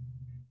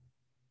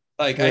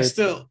 Like But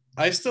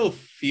I still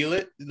feel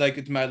it like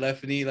it's my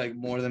left knee like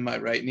more than my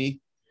right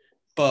knee,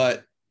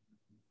 but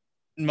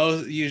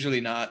most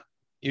usually not.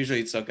 Usually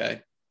it's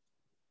okay.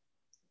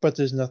 but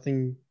there's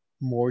nothing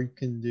more you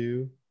can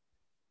do.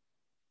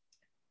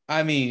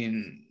 I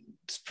mean,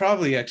 it's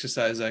probably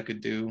exercise I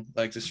could do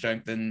like to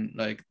strengthen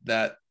like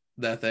that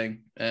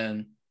thing,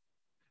 and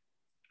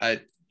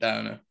I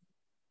don't know.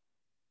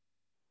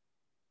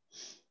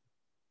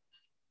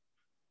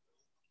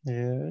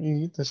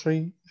 Yeah, that's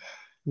why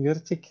you got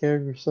to take care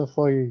of yourself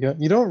while you're young.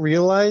 You don't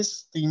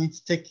realize that you need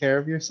to take care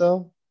of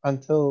yourself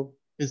until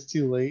it's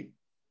too late.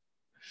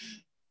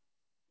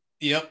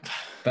 Yep.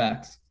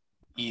 Facts.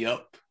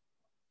 Yep.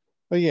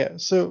 But yeah,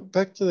 so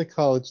back to the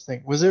college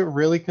thing. Was it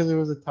really because it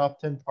was a top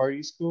 10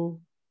 party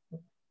school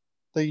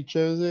that you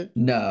chose it?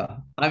 No,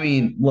 I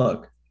mean,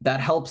 look, that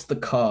helps the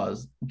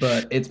cause,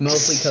 but it's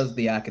mostly because of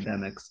the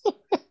academics.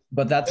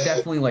 But that's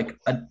definitely like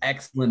an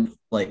excellent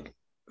like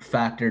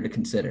factor to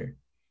consider.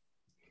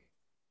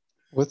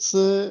 What's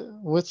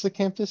the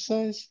campus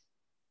size?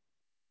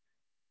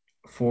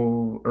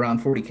 For around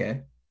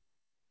 40K.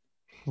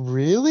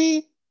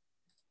 Really?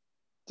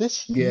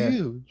 That's Yeah.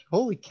 huge.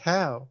 Holy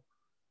cow.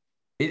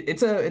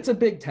 It's a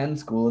Big Ten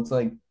school. It's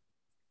like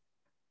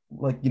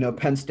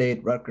Penn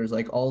State, Rutgers,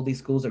 like all these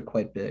schools are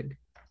quite big.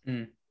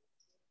 Mm.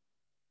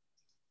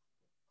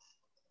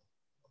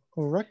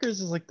 Well,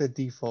 Rutgers is like the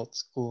default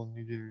school in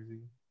New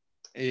Jersey.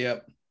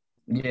 Yep.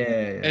 Yeah,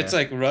 It's yeah.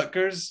 like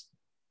Rutgers,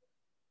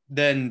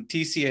 then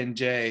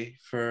TCNJ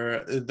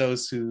for Yeah.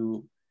 those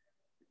who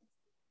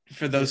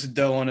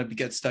don't want to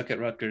get stuck at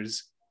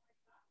Rutgers.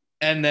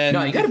 And then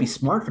No, you got to be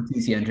smart for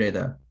TCNJ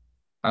though.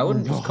 I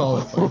wouldn't just call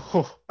it like.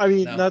 No. I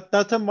mean, no,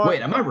 not to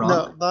Wait, am I no,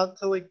 wrong? not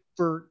to like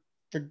to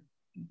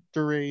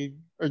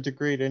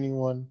degrade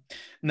anyone.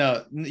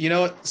 no, you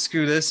know what?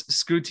 Screw this.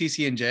 Screw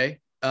TCNJ.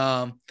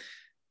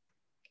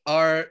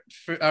 Our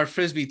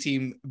frisbee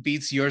team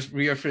beats your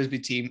frisbee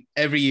team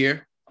every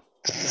year.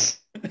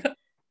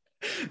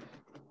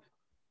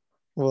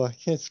 Well, I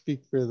can't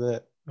speak for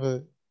that,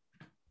 but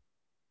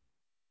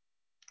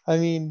I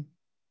mean,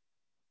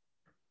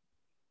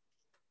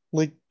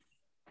 like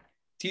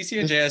this.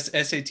 TCNJ's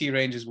SAT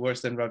range is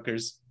worse than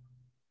Rutgers.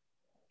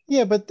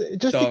 Yeah, but but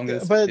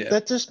Yeah.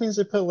 that just means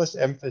they put less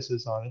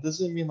emphasis on it.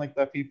 Doesn't mean like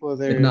that people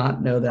Did there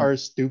not know that. are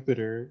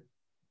stupider.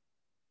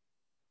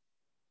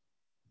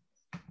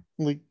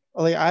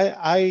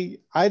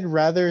 I'd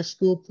rather a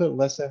school put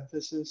less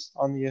emphasis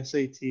on the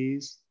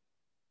SATs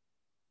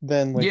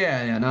than like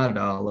Yeah, yeah, not at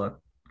all.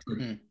 Look,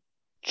 Hmm.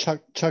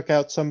 chuck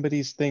out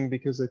somebody's thing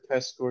because the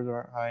test scores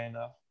aren't high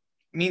enough.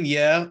 I mean,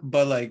 yeah,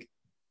 but like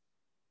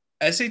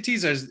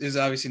SATs is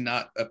obviously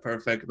not a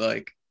perfect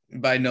like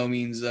by no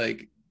means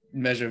like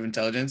measure of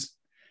intelligence,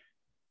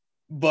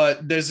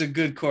 but there's a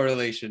good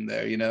correlation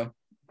there. You know,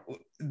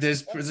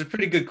 there's a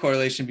pretty good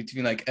correlation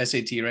between like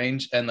SAT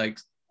range and like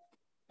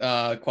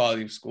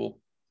quality of school.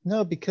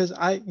 No, because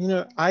I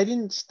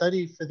didn't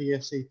study for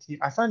the SAT.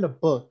 I found a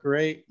book,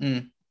 right?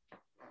 Mm,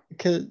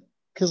 Because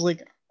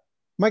like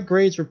my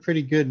grades were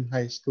pretty good in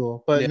high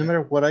school, but no yeah.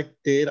 matter what I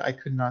did, I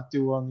could not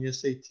do on the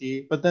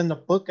SAT. But then the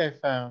book I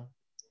found,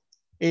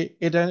 it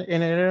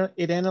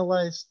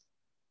analyzed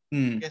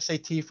Mm.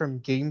 SAT from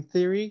game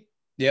theory.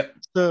 Yep.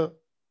 So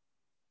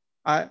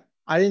I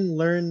didn't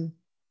learn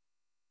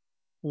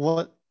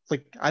what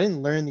like I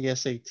didn't learn the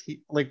SAT,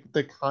 like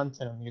the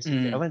content of the SAT.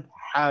 I Mm. learned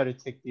how to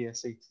take the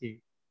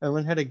SAT. I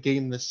learned how to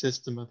game the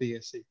system of the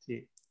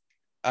SAT.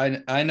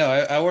 I know.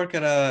 I work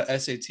at a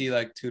SAT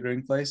like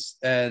tutoring place,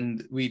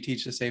 and we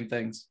teach the same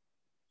things.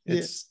 Yeah,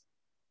 It's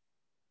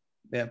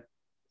yeah.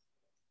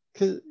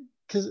 cause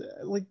cause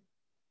like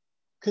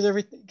cause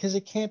everything cause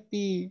it can't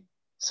be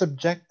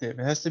subjective.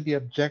 It has to be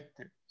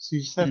objective. So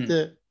you just have Mm.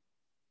 to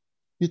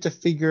you have to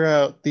figure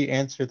out the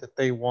answer that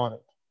they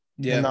wanted,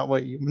 and Yeah. not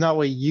what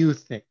you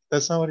think.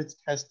 That's not what it's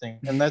testing,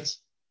 and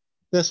that's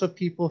what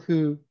people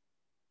who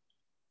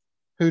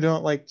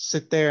don't like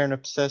sit there and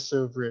obsess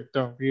over it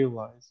don't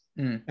realize.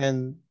 Mm.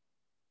 And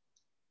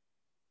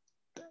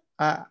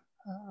I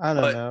I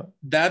don't But know.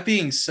 that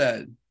being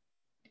said,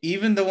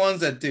 even the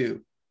ones that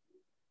do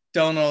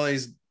don't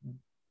always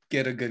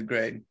get a good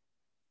grade.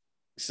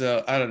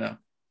 So I don't know.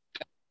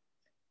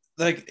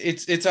 Like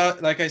it's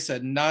like I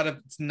said,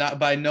 it's not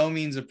by no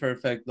means a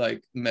perfect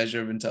like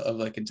measure of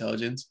like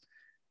intelligence,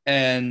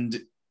 and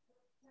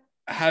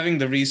having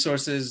the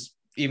resources,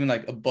 even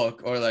like a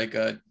book or like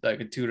a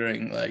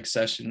tutoring like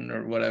session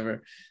or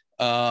whatever,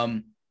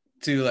 um,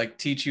 to like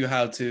teach you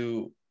how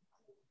to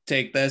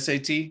take the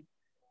SAT,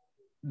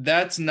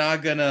 that's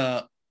not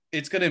gonna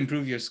it's gonna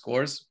improve your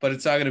scores, but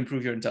it's not gonna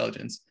improve your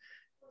intelligence.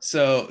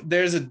 So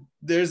there's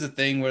a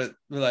thing where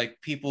like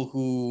people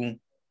who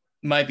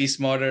might be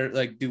smarter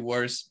like do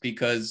worse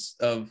because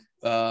of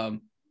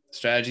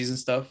strategies and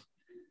stuff.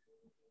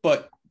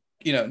 But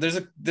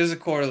there's a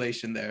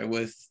correlation there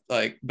with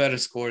like better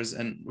scores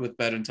and with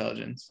better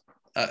intelligence.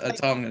 I,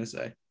 That's all I'm gonna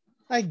say.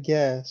 I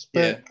guess,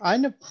 Yeah. but I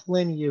know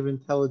plenty of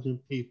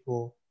intelligent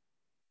people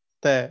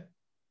that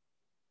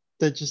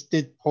that just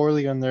did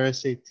poorly on their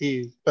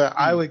SATs, but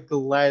I Mm. would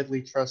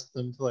gladly trust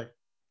them to like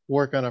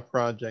work on a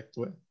project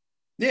with.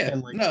 Yeah.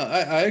 And like No,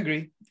 I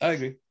agree. I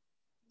agree.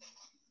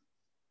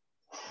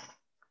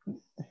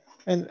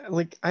 and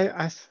like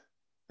I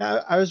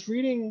was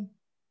reading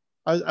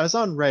I was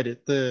on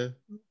Reddit, the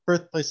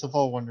birthplace of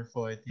all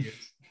wonderful ideas.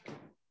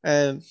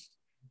 And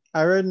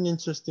I read an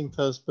interesting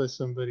post by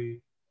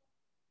somebody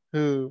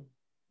who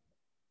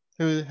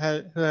who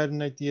had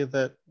an idea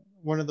that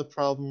one of the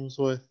problems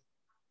with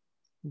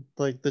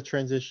like the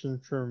transition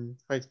from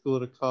high school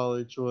to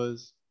college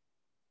was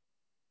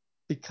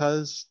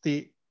because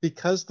the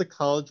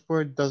college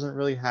board doesn't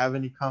really have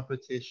any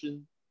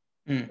competition.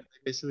 Mm. They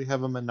basically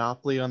have a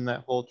monopoly on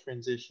that whole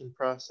transition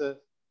process.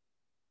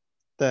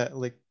 That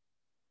like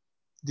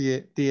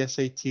the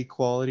SAT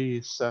quality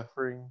is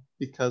suffering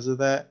because of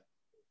that.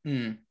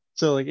 Mm.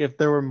 So like if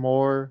there were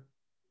more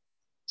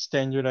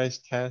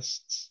standardized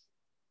tests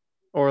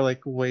or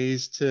like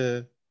ways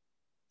to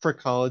for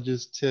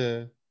colleges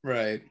to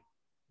Right.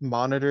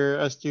 monitor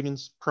a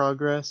student's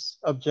progress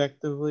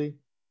objectively,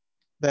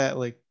 that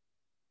like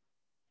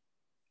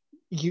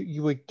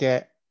you would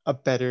get a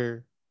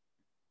better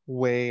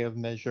way of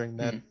measuring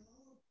that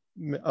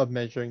Mm. of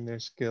measuring their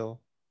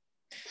skill.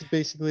 Because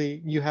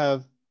basically you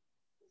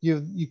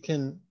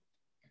can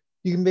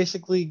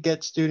basically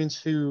get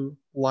students who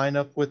line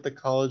up with the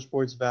college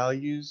board's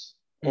values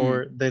Mm.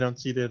 or they don't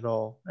see it at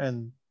all.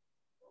 And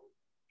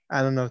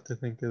I don't know what to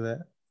think of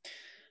that.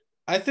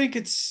 I think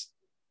it's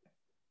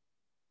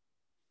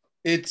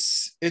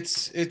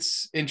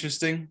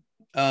interesting.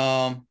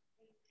 Um,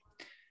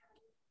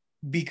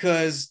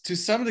 because to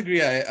some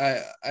degree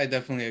I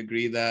definitely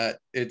agree that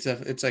it's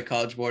like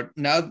college board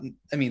now.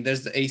 I mean,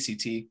 there's the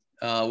ACT,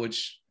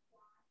 which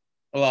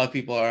a lot of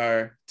people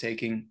are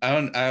taking.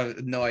 I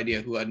have no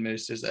idea who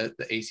administers the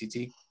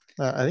ACT.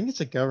 I think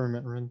it's a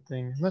government run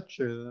thing. I'm not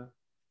sure though.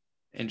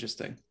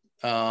 Interesting.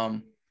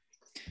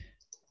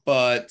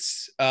 But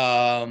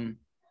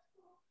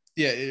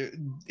yeah,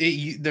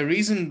 the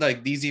reason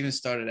like these even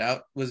started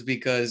out was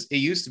because it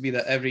used to be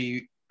that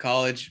every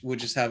college would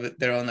just have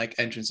their own like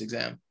entrance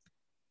exam,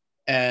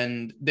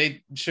 and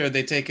they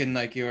take in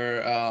like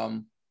your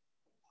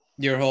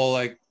whole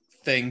like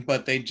thing,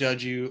 but they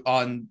judge you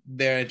on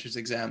their entrance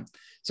exam.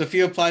 So if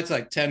you apply to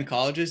like 10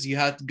 colleges, you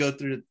have to go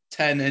through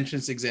 10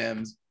 entrance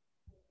exams.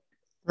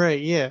 Right,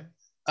 yeah.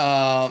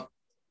 Uh,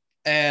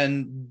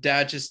 and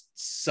that just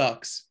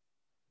sucks.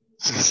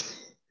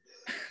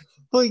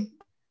 Like,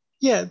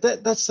 yeah,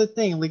 that's the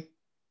thing. Like,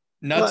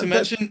 Not to well, that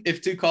mention,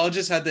 if two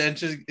colleges had the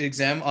entrance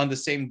exam on the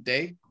same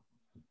day,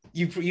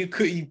 you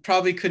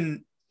probably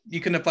couldn't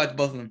apply to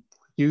both of them.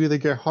 you either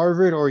get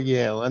Harvard or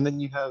Yale, and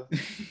then you have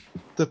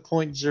the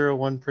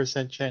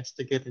 0.01% chance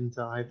to get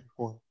into either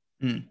one.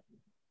 Mm.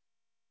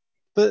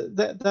 But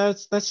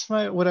that's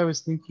my what I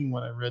was thinking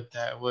when I read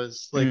that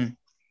was like, Mm.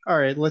 all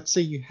right, let's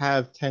say you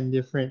have 10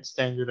 different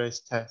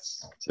standardized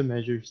tests to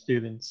measure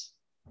students.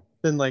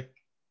 Then like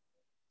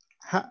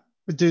how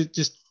do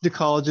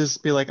colleges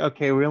be like,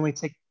 okay, we only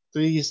take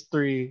these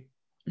three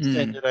Mm.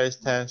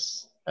 standardized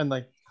tests, and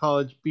like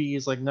college B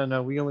is like,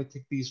 no, we only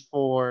take these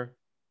four.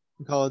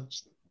 And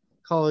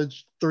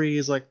college three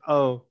is like,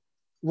 oh,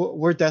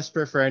 we're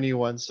desperate for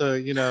anyone. So,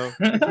 you know,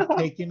 if you've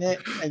taken it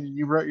and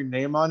you wrote your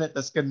name on it,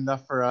 that's good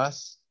enough for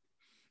us.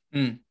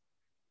 Mm.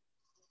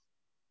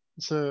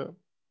 So,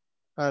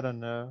 I don't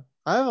know.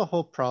 I have a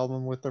whole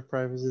problem with the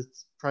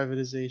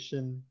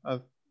privatization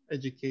of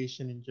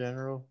education in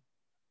general.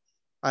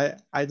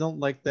 I don't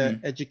like that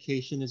Mm.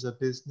 education is a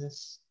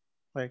business.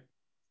 Like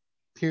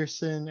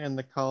Pearson and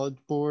the College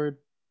Board,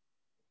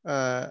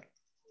 uh,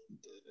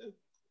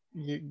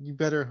 you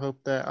better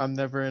hope that I'm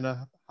never in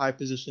a high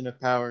position of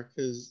power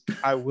because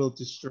I will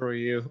destroy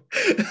you.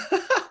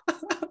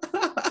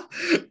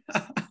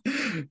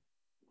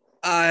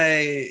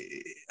 I,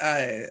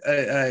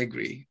 I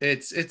agree.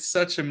 It's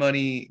such a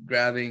money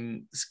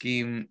grabbing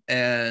scheme,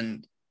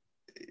 and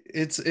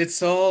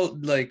it's all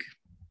like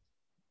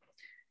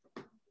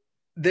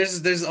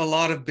there's a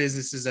lot of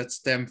businesses that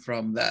stem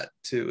from that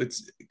too.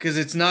 It's because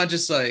it's not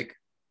just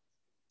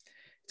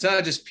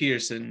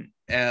Pearson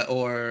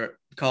or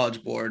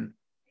College Board,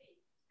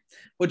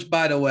 which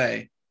by the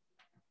way,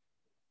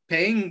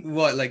 paying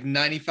what like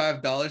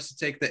 $95 to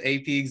take the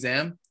AP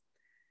exam,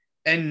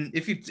 and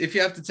if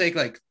you have to take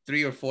like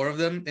 3 or 4 of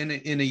them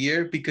in a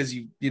year because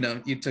you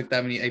took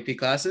that many AP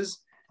classes,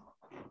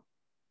 Yeah.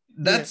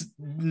 that's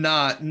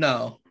not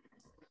no.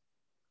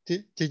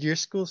 Did your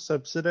school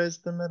subsidize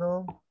them at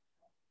all?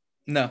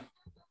 No.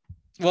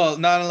 Well,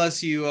 not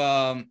unless you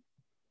I'm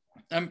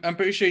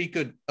pretty sure you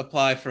could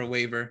apply for a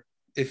waiver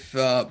if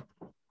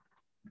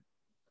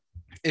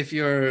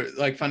your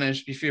like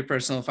financial if your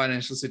personal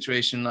financial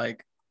situation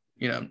like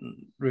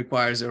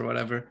requires it or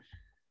whatever.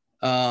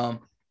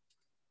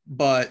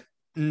 But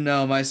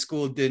no, my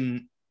school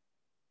didn't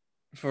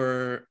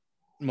for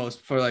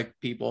for like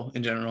people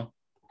in general.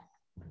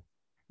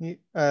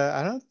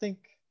 I don't think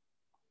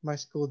my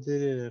school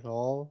did it at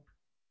all.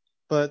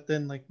 But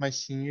then, like my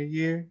senior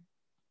year,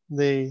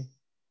 they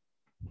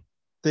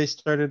they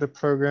started a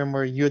program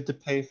where you had to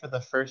pay for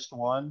the first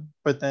one,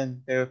 but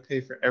then they would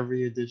pay for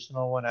every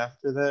additional one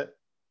after that.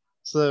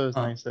 So that was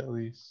Oh, nice at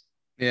least.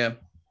 yeah.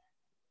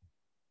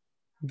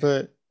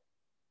 But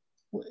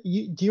do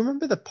you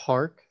remember the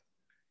park?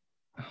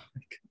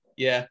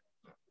 Yeah.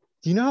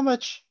 Do you know how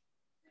much?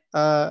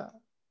 Uh,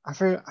 I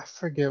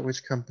forget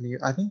which company.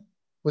 I think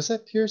was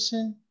that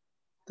Pearson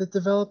that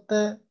developed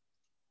that.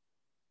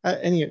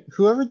 Anyway,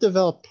 whoever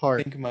developed I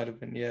Park, think it might have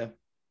been, yeah.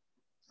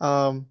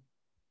 um,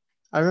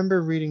 I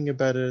remember reading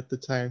about it at the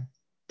time.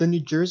 The New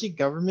Jersey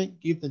government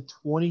gave them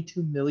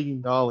 $22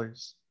 million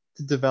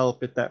to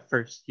develop it that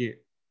first year,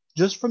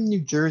 just from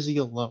New Jersey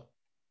alone.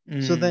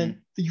 So then Mm,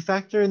 you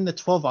factor in the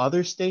 12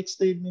 other states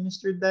they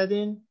administered that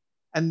in,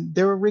 and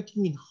they were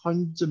raking in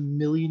hundreds of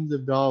millions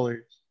of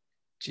dollars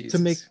to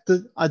make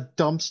Jesus. a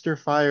dumpster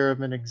fire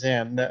of an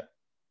exam that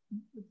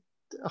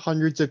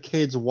hundreds of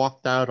kids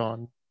walked out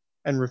on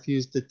and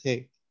refused to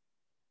take.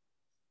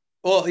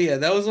 Well, yeah,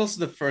 that was also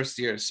the first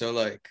year. So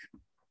like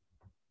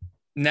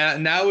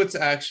now it's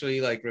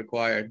actually like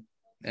required.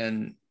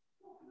 And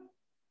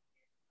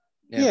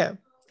yeah. Yeah,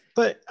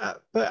 but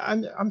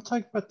I'm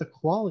talking about the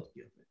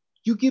quality of it.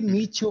 You give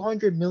me Mm.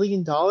 $200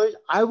 million,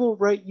 I will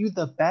write you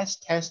the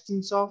best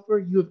testing software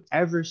you have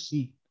ever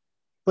seen.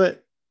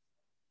 But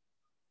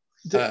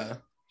the, Uh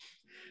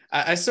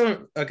I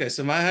still okay,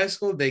 so my high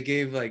school they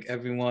gave like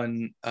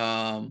everyone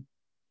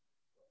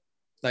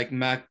like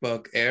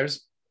MacBook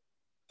Airs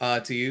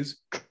to use.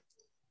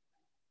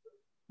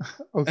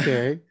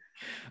 okay,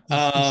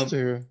 um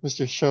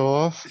Mr. Show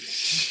Off.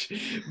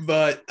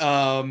 but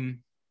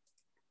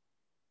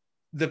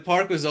the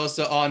park was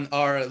also on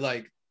our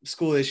like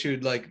school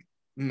issued like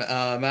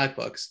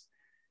MacBooks.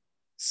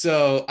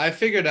 So I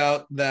figured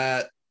out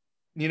that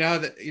you know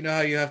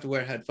how you have to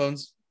wear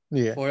headphones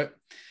Yeah, for it.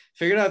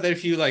 Figured out that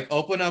if you like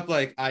open up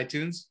like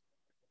iTunes,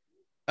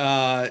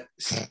 uh,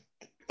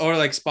 or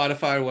like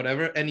Spotify or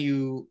whatever, and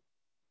you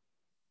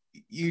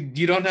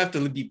don't have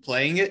to be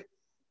playing it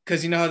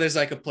because you know how there's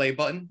like a play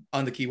button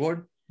on the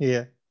keyboard.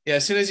 yeah. Yeah,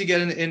 as soon as you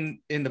get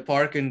in the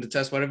park and the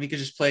test whatever, you could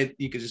just play it.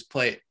 You could just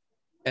play it,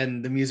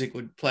 and the music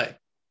would play.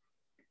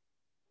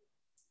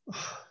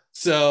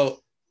 So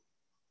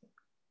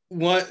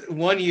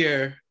one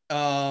year,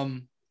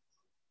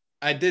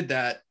 I did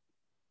that.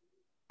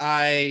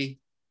 I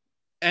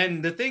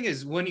And the thing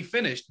is, when you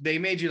finished, they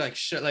made you like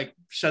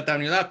shut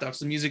down your laptop,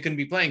 so music couldn't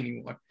be playing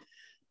anymore.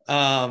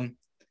 Um,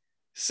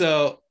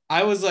 so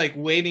I was like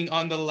waiting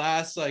on the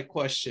last like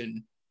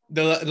question.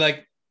 The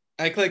like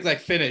I clicked like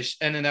finish,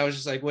 and then I was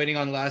just like waiting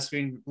on the last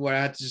screen where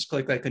I had to just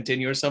click like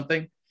continue or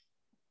something,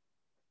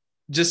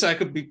 just so I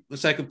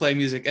could play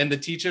music. And the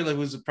teacher like, who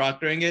was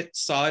proctoring it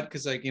saw it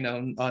because like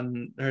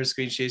on her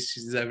screen she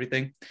sees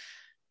everything.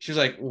 She was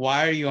like,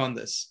 "Why are you on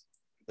this?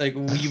 Like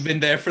you've been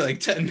there for like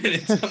 10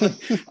 minutes." I'm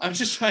like, "I'm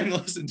just trying to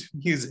listen to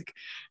music."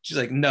 She's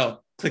like, "No,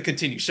 click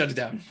continue, shut it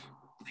down."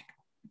 Like,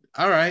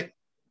 all right.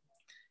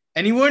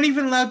 And you weren't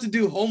even allowed to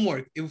do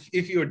homework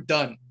if you were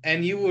done.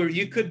 And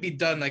you could be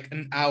done like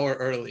an hour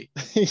early.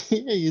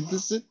 Yeah, you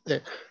just sit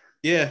there.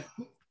 Yeah.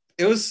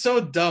 It was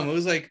so dumb. It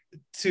was like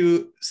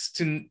to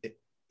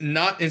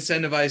not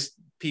incentivize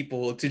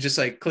people to just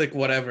like click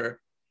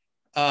whatever.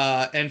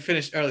 and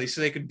finished early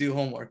so they could do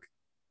homework.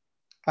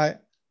 I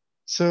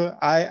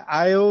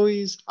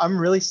I'm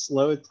really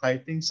slow at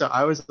typing, so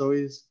I was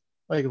always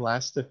like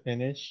last to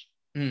finish.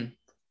 Mm.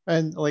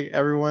 And like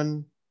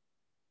everyone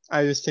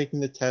I was taking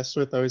the test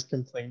with always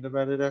complained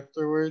about it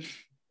afterwards.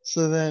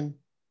 So then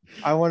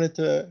I wanted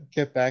to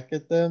get back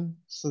at them.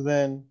 So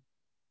then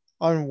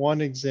on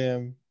one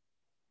exam,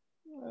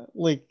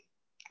 like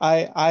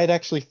I'd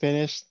actually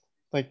finished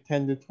like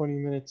 10 to 20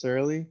 minutes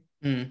early,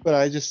 Mm. but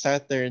I just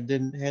sat there and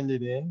didn't hand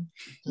it in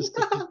just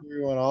to piss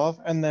everyone off.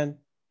 And then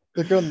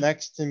the girl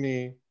next to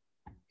me,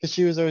 because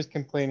she was always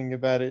complaining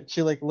about it,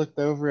 she like looked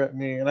over at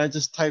me and I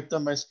just typed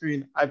on my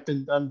screen, I've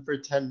been done for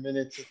 10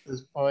 minutes at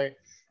this point.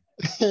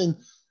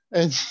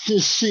 And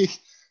she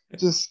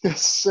just got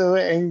so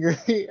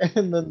angry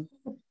and then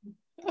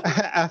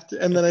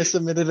and then I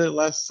submitted it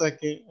last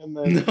second and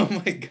then Oh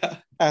my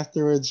god.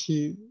 afterwards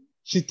she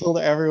told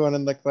everyone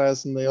in the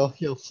class and they all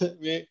yelled at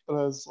me and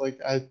I was like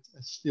I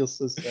feel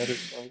so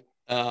satisfied.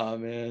 Oh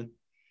man.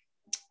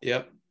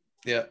 Yep.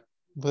 Yep.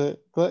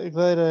 But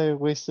glad I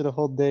wasted a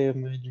whole day of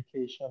my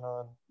education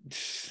on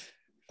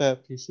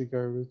that piece of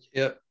garbage.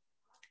 Yep.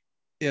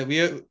 Yeah.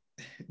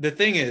 The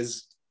thing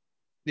is,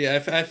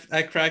 yeah,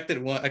 I cracked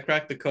it one. I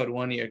cracked the code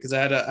 1 year because I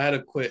had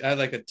a quit. I had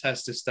like a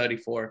test to study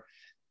for.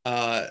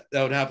 That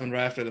would happen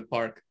right after the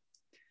park.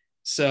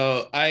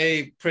 So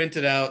I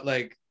printed out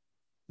like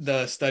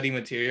the study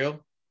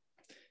material,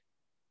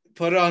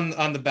 put it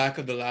on the back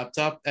of the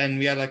laptop, and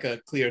we had like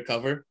a clear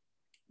cover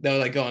that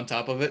would like go on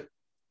top of it.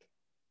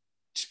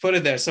 Just put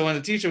it there. So when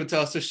the teacher would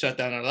tell us to shut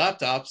down our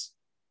laptops,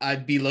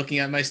 I'd be looking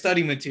at my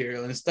study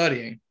material and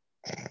studying.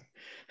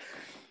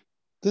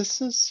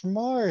 This is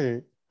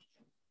smart.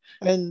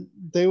 And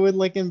they would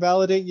like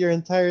invalidate your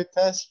entire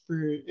test for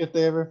if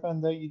they ever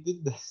found out you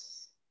did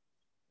this.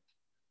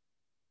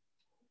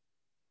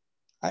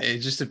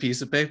 It's just a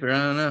piece of paper. I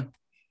don't know.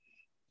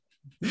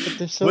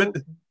 But What?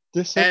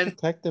 they're so And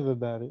protective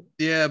about it.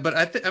 yeah,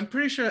 but I'm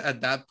pretty sure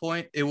at that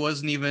point it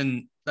wasn't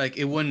even like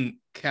it wouldn't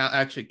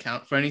actually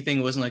count for anything.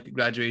 It wasn't like a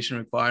graduation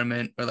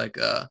requirement or like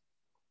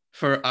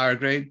for our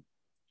grade.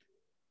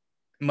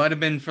 It might have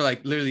been for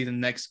like literally the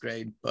next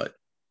grade, but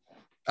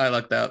I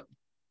lucked out.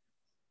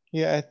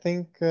 Yeah, I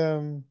think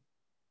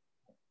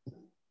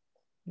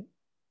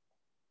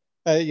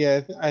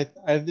yeah,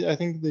 I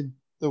think the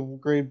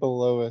grade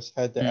below us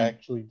had to Mm,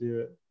 actually do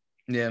it,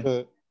 yeah.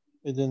 but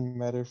it didn't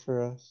matter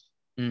for us.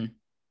 Mm.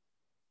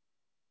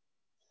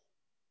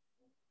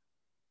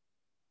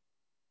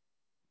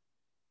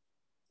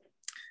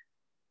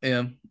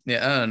 Yeah.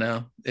 Yeah. I don't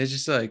know. It's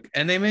just like,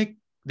 and they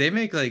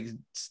make like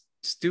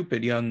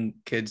stupid young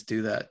kids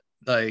do that.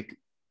 Like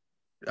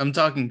I'm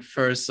talking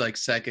first, like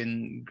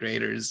second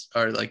graders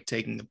are like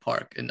taking the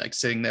park and like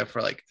sitting there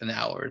for like an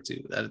hour or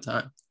two at a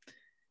time.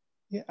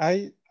 Yeah,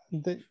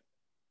 the,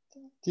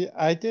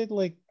 I did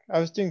like I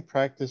was doing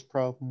practice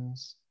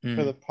problems for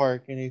Mm, the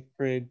park in eighth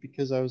grade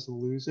because I was a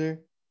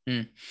loser,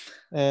 mm,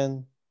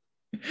 and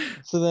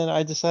so then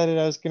I decided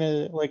I was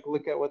gonna like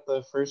look at what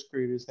the first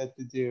graders had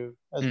to do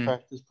as mm.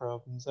 practice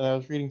problems, and I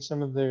was reading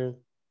some of their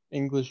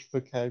English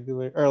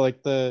vocabulary or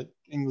like the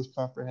English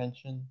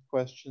comprehension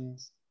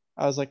questions.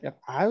 I was like, if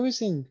I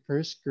was in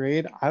first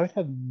grade, I would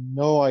have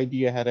no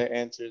idea how to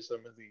answer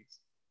some of these.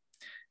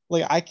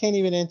 Like I can't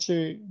even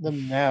answer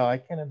them now. I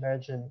can't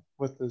imagine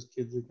what those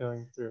kids are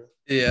going through.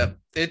 Yeah.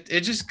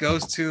 It just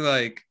goes to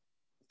like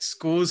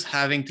schools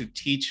having to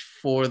teach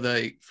for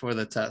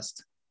the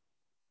test.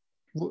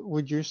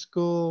 Would your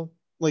school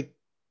like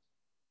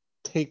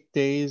take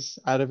days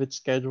out of its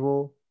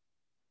schedule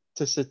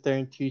to sit there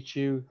and teach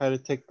you how to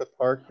take the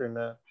park or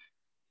not?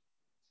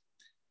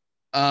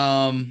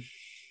 Um,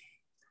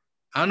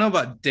 I don't know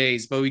about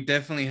days, but we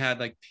definitely had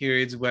like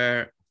periods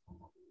where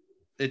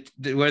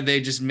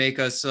they just make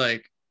us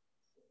like,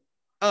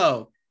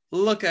 oh,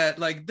 look at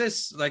like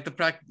this, like the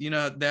practice,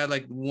 they had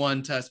like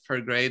one test per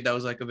grade that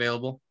was like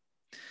available.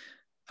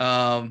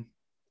 Um,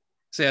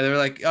 so yeah, they were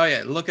like, oh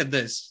yeah, look at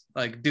this,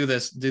 like do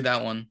this, do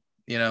that one,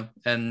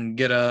 and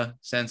get a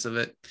sense of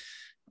it.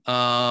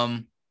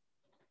 Um,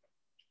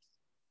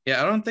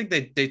 yeah, I don't think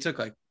they took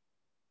like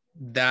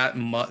that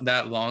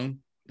long,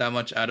 that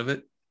much out of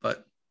it,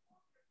 but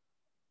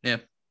yeah.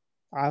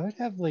 I would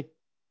have like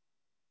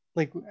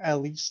at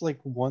least like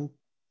one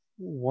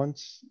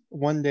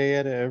day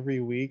out of every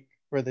week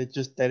where they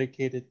just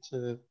dedicate it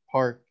to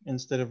park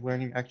instead of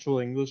learning actual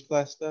English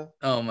class stuff,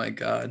 Oh my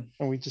God.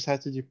 and we just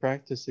had to do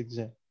practice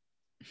exam.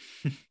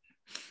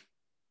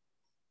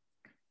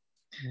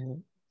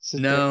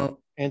 Sit there, No,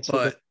 answer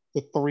but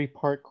the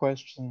three-part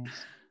questions.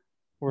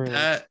 Where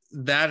like,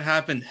 that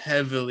happened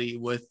heavily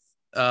with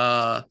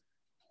uh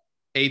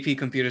AP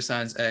Computer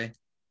Science A.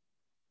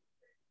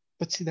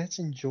 but see, that's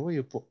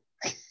enjoyable.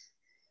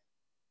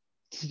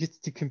 You get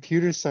to do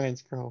computer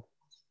science, girl.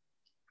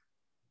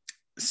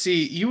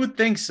 See, you would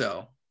think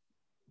so,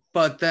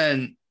 but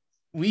then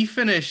we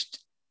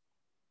finished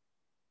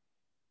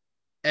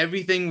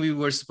everything we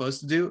were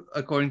supposed to do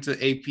according to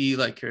AP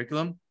like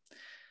curriculum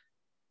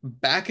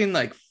back in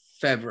like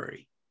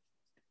February,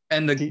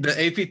 and the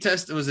AP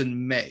test was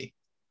in May.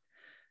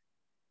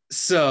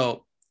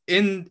 So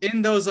in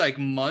those like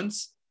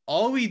months,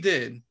 all we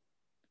did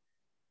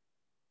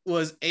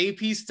was AP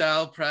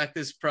style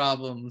practice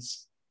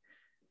problems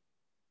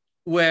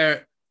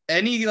where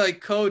any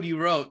like code you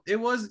wrote,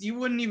 you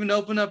wouldn't even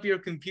open up your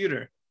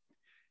computer.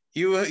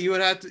 You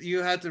had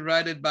to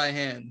write it by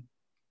hand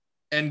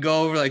and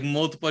go over like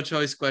multiple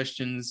choice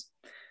questions.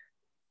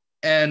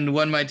 And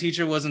when my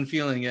teacher wasn't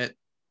feeling it,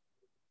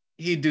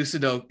 he'd do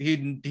Sudoku.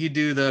 He'd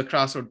do the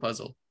crossword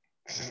puzzle.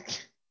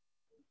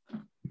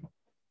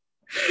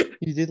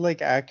 You did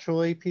like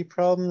actual AP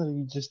problems, or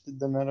you just did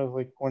them out of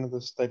like one of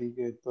the study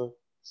guide books?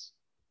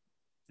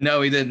 No,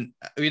 we didn't.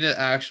 We did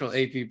actual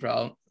AP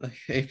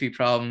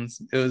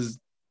problems. It was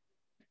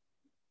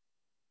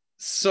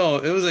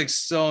like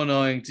so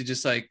annoying to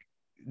just like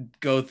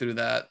go through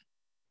that.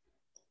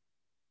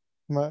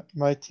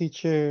 My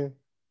teacher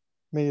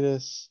made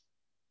us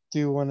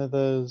do one of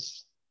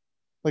those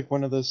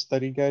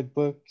study guide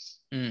books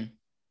Mm,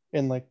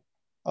 in like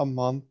a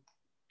month.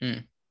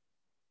 mm.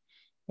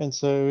 And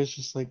so it was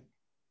just like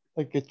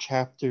a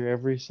chapter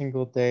every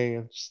single day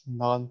of just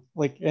and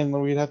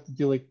we'd have to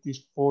do like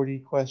these 40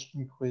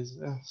 question quizzes.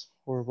 It was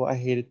horrible. I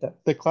hated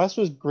that. The class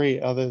was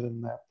great other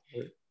than that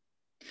part.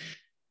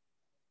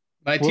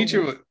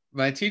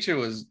 My teacher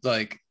was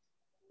like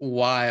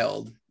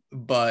wild,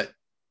 but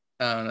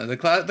I don't know.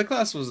 The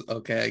class was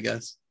okay, I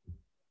guess.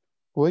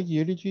 What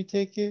year did you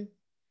take it?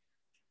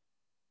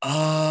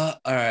 All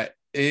right.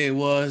 It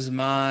was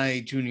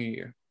my junior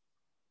year.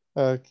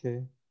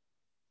 Okay.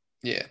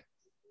 Yeah.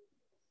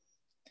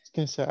 I was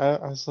gonna say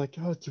I was like,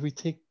 oh, did we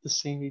take the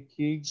same AP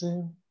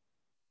exam?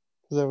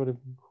 Because that would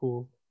have been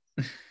cool.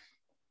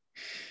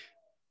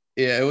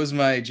 Yeah, it was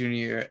my junior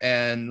year.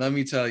 And let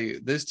me tell you,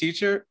 this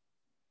teacher,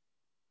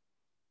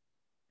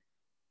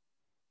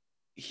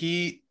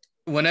 he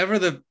whenever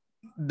the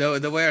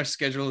way our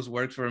schedules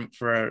worked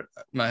for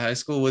my high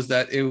school was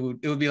that it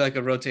would be like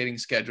a rotating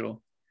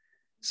schedule.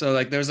 So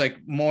like there's like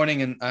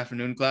morning and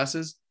afternoon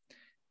classes,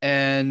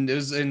 and it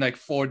was in like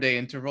 4-day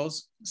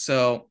intervals.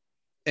 So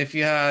if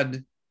you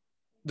had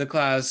the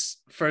class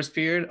first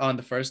period on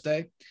the first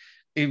day,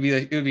 it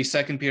would be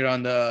second period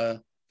on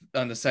the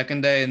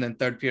second day, and then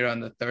third period on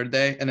the third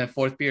day, and then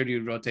fourth period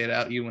you'd rotate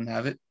out. You wouldn't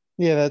have it.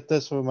 Yeah,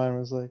 that's what mine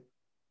was like.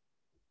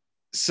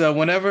 So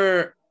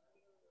whenever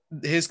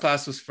his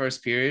class was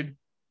first period,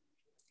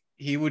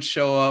 he would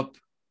show up.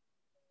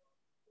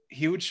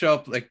 He would show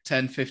up like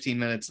 10-15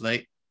 minutes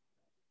late.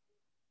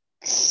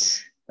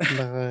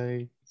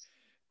 Nice.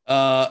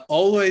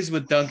 Always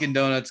with Dunkin'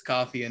 Donuts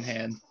coffee in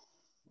hand.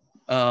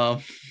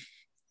 Um,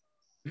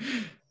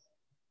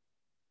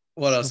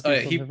 what else? Some Oh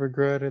yeah, people never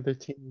grow out of their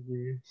teenage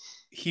years.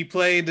 he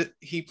played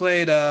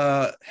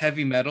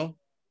heavy metal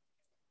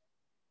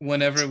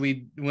whenever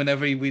we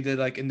did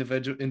like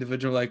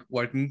individual like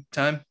working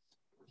time.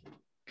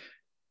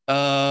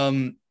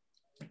 Um,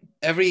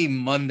 every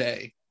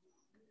Monday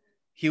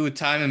he would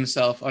time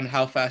himself on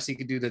how fast he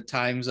could do the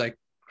times like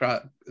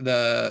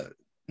the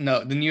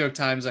New York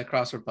Times like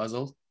crossword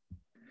puzzles.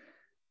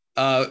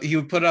 He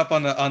would put it up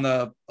on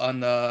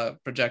the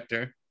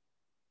projector.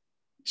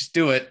 Just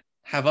do it.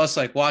 Have us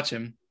like watch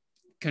him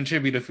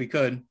contribute if we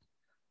could.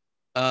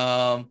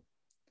 The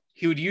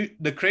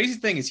crazy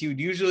thing is he would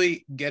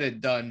usually get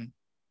it done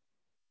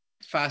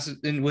fast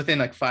within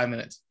like 5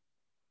 minutes.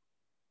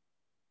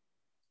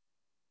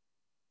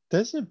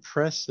 That's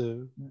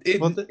impressive.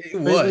 It Well, it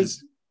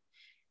was.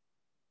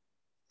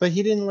 But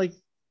he didn't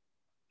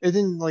it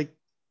didn't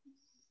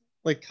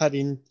cut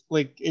in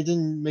it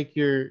didn't make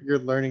your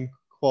learning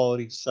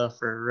quality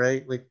suffer,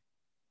 right?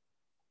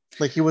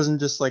 Like he wasn't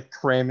just like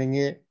cramming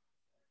it.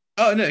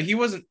 Oh no, he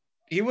wasn't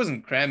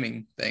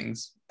cramming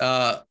things.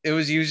 He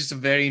was just a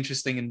very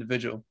interesting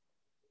individual.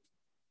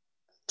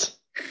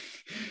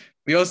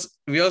 We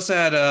also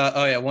had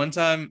oh yeah, one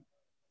time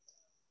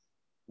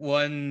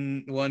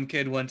one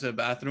kid went to the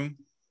bathroom.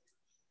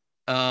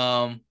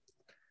 Um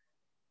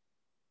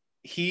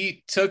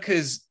he took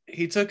his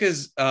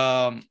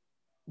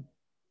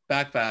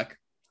backpack,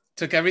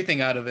 took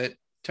everything out of it,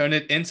 turned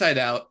it inside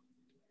out,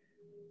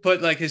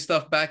 put like his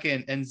stuff back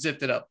in and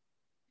zipped it up.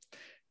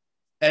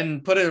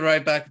 And put it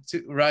right back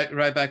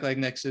like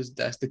next to his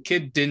desk. The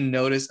kid didn't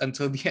notice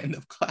until the end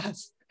of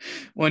class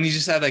when he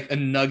just had like a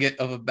nugget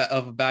of a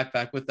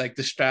backpack with like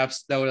the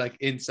straps that were like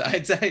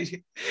inside.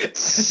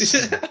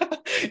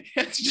 He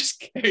had to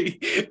just carry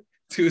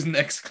to his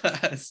next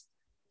class.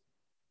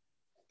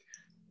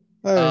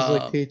 I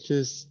always like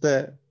teachers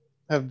that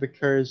have the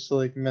courage to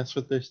like mess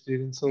with their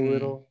students a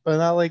little, but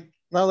not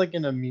like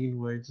in a mean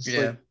way, just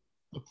like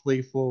a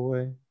playful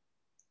way.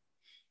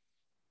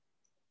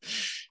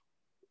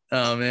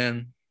 Oh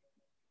man.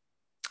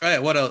 All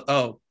right, what else?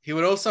 Oh, he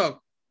would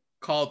also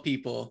call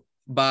people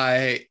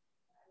by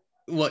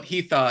what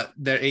he thought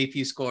their AP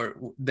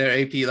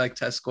like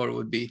test score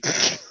would be.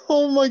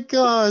 Oh my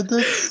god,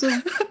 that's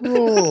so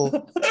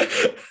cool.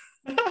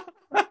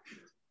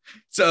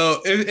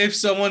 So if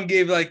someone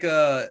gave like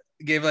a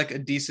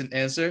decent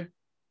answer,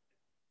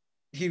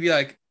 he'd be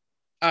like,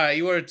 "All right,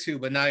 you were a 2,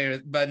 but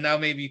now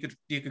maybe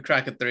you could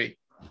crack a 3."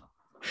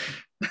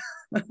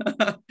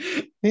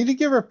 Need to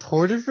get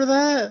reported for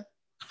that?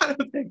 I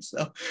don't think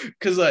so.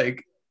 Because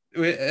like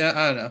I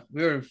don't know.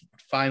 We were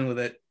fine with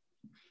it.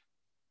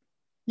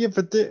 Yeah,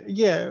 but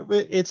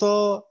it's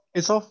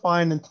all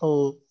fine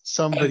until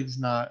somebody's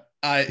not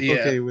Yeah.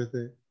 okay with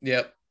it.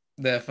 Yep.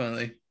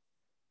 Definitely.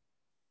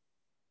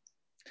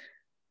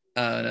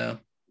 I don't know.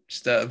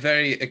 Just a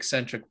very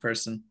eccentric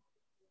person.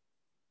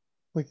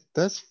 Like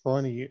that's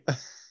funny. I,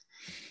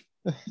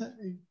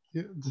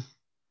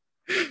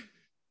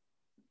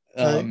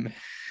 Um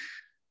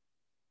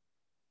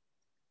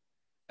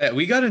yeah,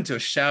 we got into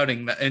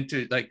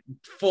into like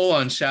full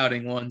on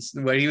shouting once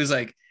where he was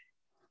like,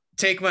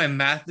 take my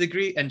math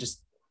degree and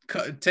just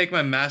take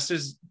my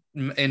master's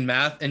in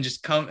math and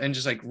just come and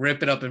just like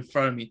rip it up in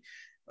front of me.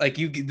 Like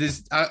you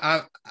this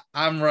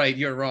I'm right,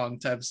 you're wrong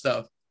type of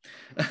stuff.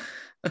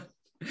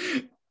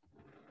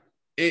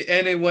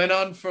 And it went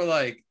on for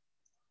like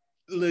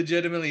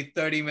legitimately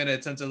 30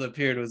 minutes until the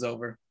period was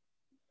over.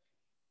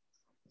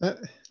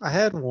 I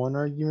had one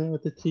argument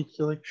with a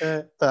teacher like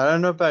that, but I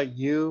don't know about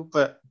you,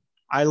 but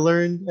I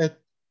learned at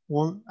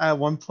one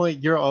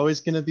point you're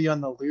always going to be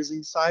on the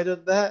losing side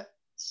of that.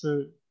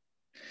 So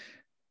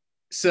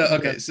So yeah,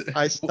 okay, so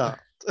I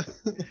stopped.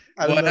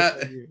 I don't what know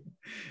about you.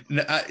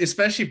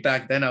 especially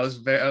back then I was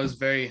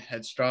very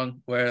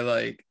headstrong where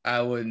like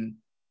I wouldn't,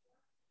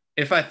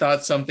 if I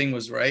thought something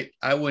was right,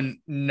 I would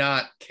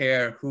not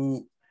care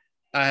who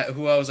I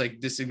was like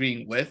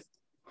disagreeing with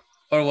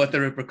or what the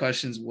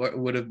repercussions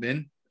would have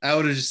been. I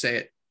would have just say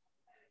it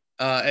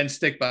and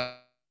stick by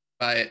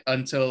it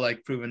until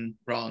like proven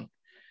wrong.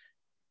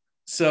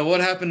 So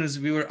what happened is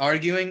we were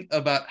arguing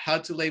about how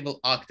to label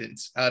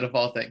octants out of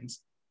all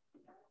things.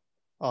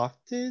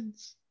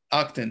 Octants?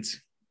 Octants.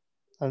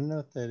 I don't know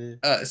what that is.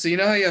 So you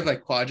know how you have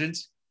like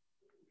quadrants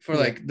for Yeah.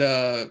 like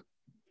the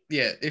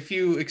yeah, if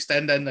you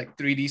extend that in like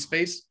 3D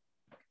space,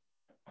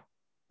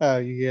 Oh,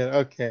 you get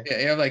okay. yeah,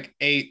 you have like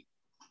 8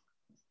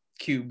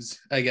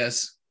 cubes, I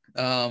guess.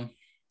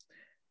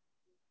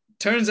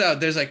 Turns out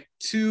there's like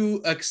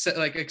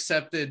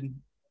accepted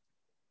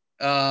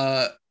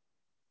uh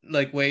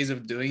like ways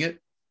of doing it.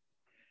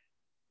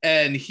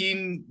 And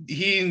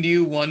he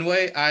knew one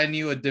way, I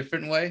knew a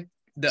different way,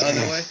 the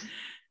other way.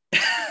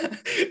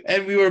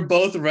 And we were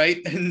both right,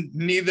 and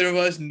neither of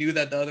us knew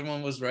that the other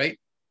one was right.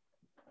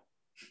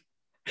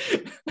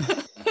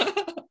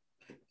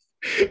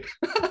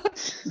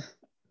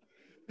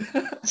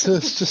 So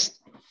it's just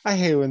I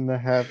hate when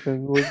that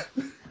happens.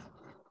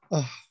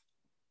 Like,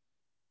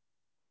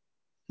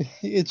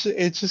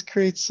 it just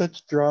creates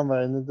such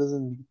drama and it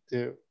doesn't need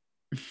to.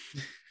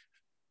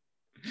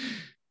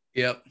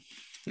 Yep.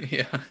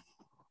 Yeah.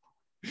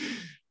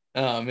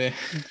 Oh man.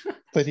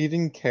 But he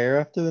didn't care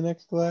after the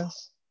next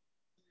class.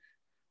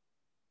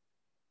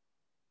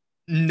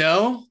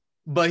 No,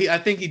 but I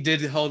think he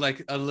did hold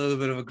like a little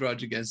bit of a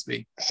grudge against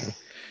me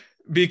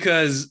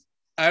because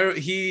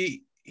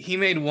he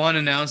made one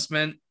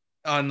announcement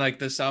on like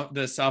the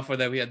software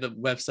that we had, the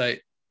website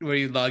where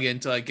you log in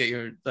to like get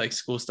your like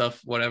school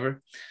stuff,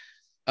 whatever.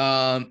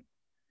 I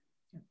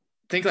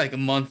think like a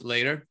month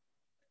later,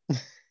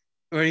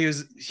 where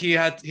he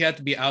had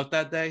to be out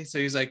that day, so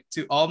he's like,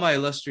 to all my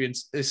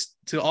illustrious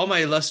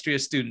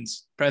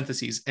students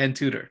 (parentheses) and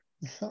tutor.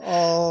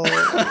 Oh,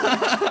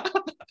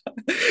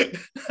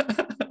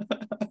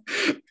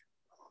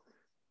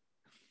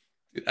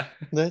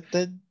 that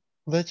that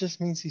that just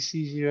means he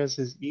sees you as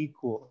his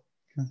equal.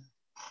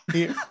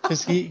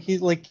 Because he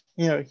like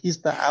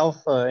he's the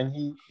alpha and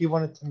he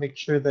wanted to make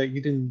sure that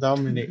you didn't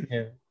dominate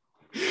him.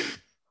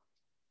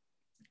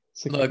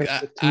 It's like Look, putting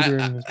the tutor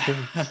in his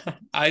place.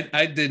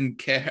 I didn't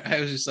care.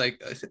 I was just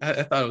like,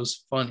 I thought it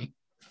was funny.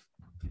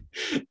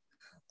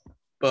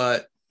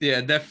 But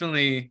yeah,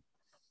 definitely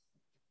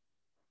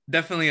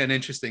an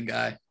interesting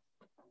guy.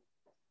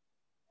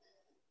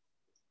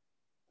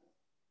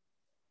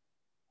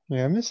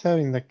 Yeah, I miss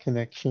having that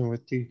connection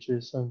with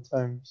teachers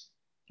sometimes.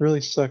 It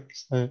really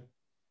sucks that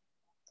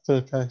for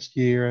the past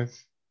year I've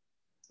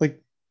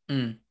like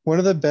Mm. one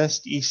of the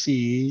best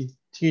ECE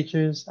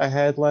teachers I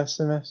had last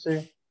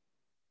semester.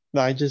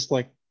 No, I just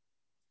like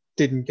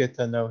didn't get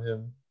to know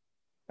him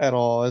at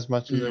all as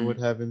much as I would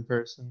Mm. have in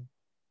person.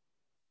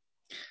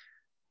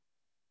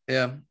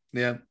 Yeah,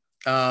 yeah.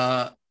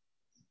 Uh,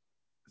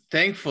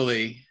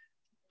 thankfully,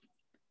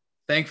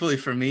 thankfully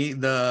for me,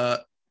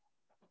 the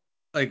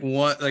like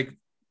one like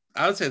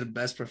I would say the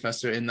best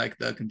professor in like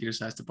the computer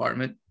science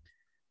department.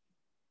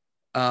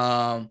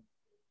 Um,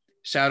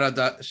 shout out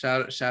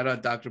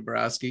Dr.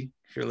 Borowski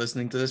if you're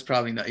listening to this.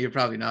 Probably not. You're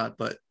probably not,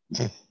 but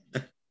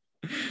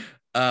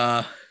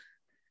uh,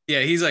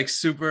 yeah, he's like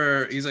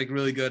super. He's like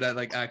really good at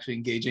like actually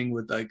engaging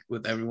with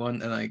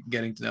everyone and like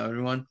getting to know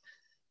everyone.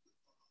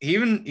 He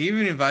even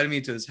invited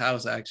me to his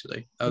house.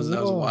 Actually, that was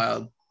Whoa.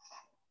 wild.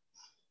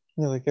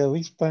 Yeah, like at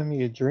least buy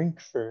me a drink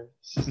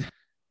first.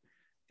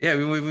 Yeah,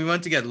 we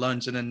went to get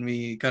lunch and then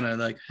we kind of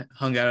like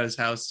hung out at his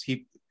house.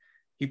 He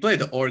played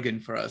the organ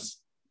for us,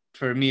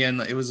 for me,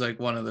 and it was like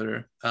one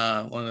other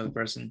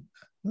person.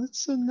 That's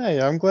so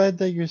nice. I'm glad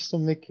that you're still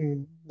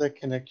making that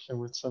connection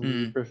with some of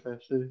your Mm,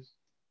 professors.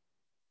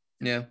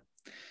 yeah.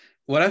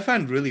 what I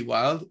find really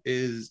wild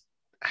is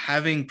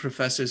having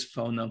professors'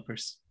 phone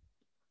numbers.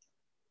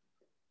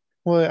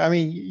 Well, I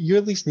mean, you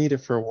at least need it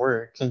for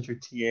work since you're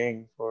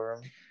TAing for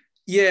them.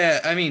 Yeah,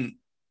 I mean,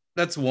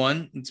 that's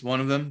one. It's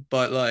one of them,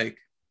 but like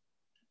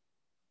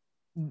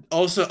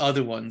also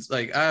other ones.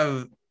 Like I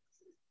have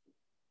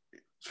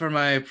for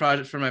my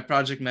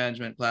project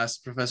management class,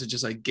 the professor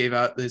just like gave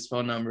out his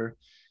phone number.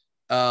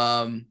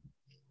 Um,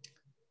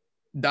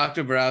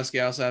 Dr. Borowski,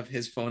 I also have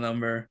his phone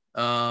number.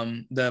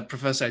 The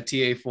professor at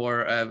TA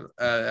for,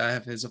 I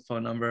have his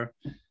phone number.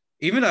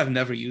 Even though I've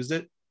never used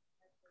it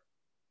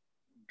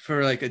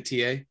for like a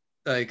TA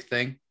like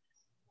thing,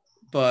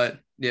 but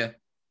yeah.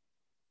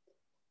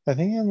 I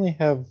think I only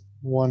have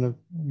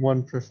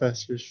one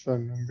professor's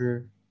phone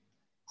number,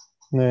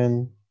 and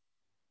then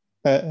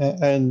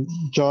and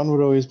John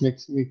would always make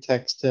me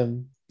text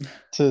him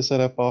to set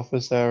up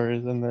office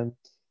hours, and then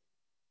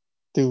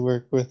do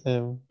work with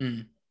him,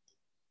 Mm.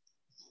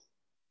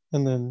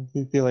 and then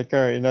he'd be like,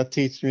 "All right, now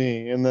teach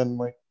me," and then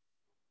like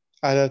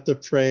I'd have to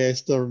pray I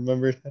still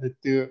remembered how to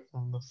do it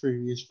from the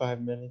previous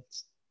 5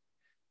 minutes.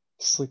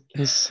 It's like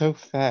he's so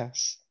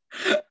fast.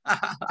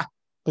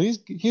 But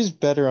he's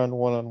better on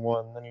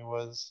one than he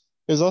was.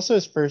 It was also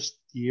his first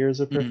year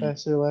as a Mm.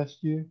 professor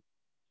last year.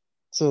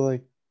 So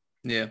like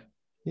Yeah.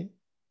 he,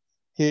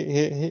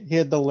 he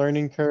had the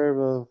learning curve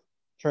of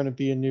trying to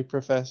be a new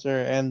professor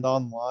and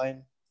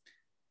online.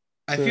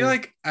 I feel So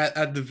like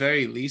at the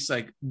very least,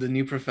 like the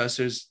new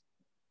professors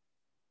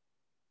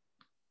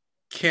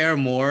care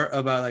more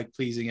about like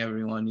pleasing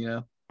everyone, you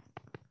know?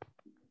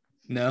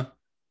 No.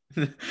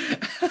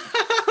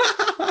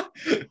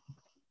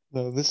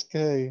 no, this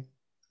guy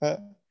uh,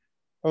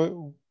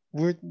 oh,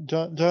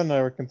 John and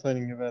I were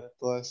complaining about it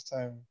the last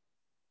time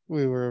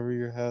we were over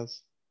your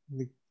house.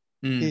 Like,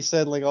 he Mm.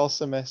 said like all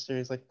semester,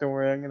 he's like, "Don't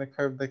worry, I'm gonna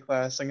curb the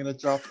class. I'm gonna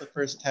drop the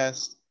first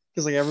test."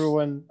 Because like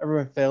everyone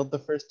failed the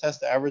first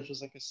test. The average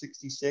was like a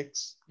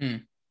 66.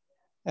 Mm.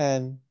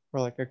 And we're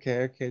like,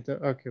 okay,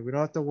 we don't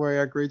have to worry.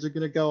 Our grades are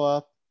gonna go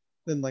up.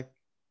 Then like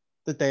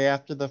the day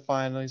after the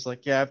final, he's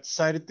like, yeah, I've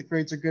decided the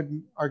grades are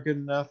good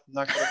enough.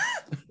 I'm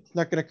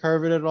not gonna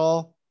curve it at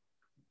all.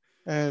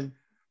 And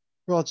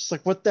we're all just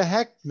like, what the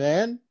heck,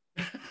 man?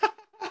 You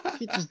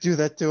can't just do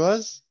that to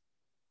us.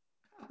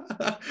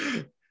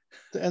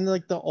 And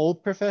like the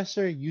old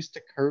professor used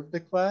to curve the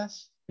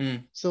class.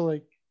 Mm. So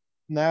like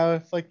now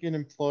if like an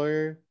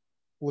employer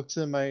looks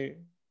at my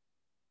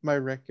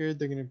record,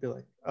 they're gonna be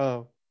like,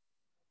 oh,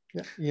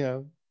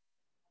 yeah,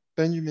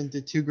 Benjamin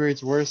did 2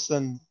 grades worse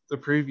than the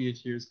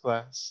previous year's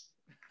class.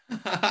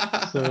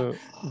 So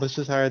let's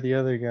just hire the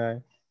other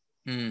guy.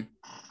 Mm.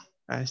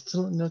 I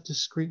still don't know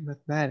discrete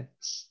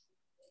mathematics.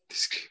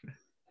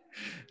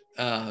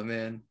 Oh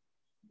man.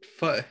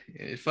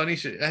 Funny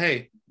shit.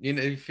 Hey, you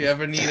know, if you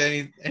ever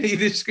need any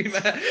discrete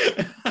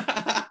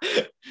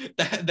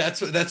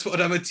that's what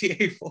I'm a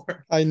TA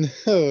for. I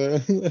know.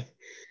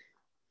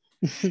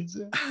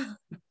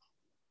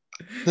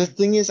 The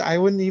thing is, I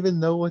wouldn't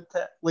even know what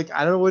to like.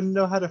 Wouldn't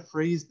know how to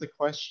phrase the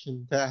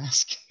question to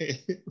ask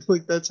it.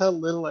 Like that's how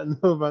little I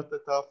know about the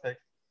topic.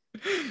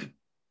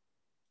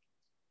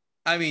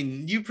 I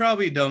mean, you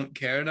probably don't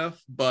care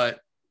enough, but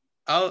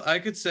I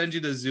could send you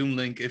the Zoom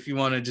link if you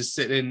want to just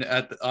sit in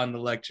on the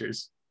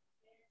lectures.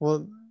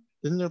 Well,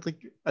 isn't there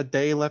like a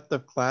day left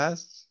of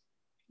class?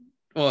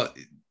 Well,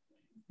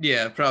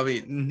 yeah,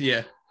 probably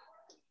yeah.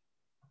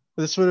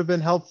 This would have been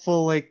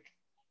helpful like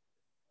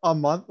a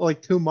month,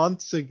 like 2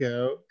 months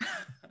ago,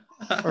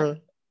 or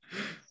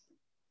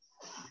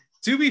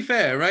To be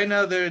fair, right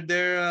now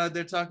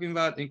they're talking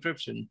about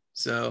encryption.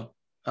 So,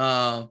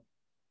 oh,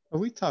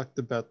 we talked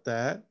about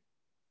that.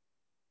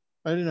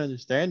 I didn't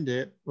understand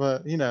it,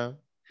 but it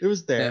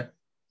was yeah. there.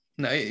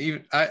 No,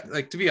 I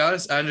like to be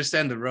honest, I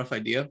understand the rough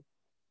idea.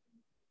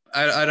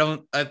 I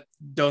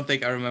don't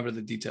think I remember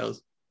the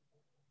details.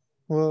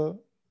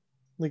 Well,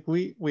 like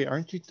wait,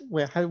 aren't you?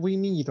 Wait, how do we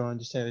mean you don't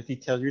understand the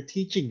details? You're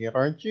teaching it,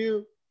 aren't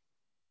you?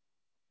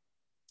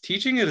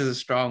 Teaching it is a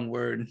strong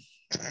word.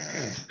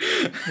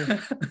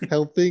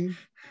 Helping.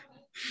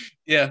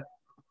 Yeah.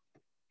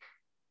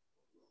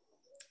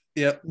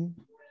 Yep. Mm.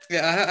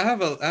 Yeah, I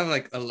have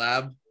like a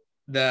lab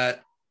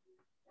that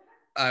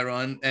I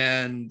run,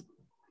 and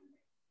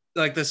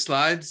like the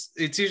slides,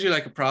 it's usually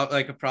like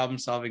a problem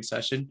solving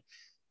session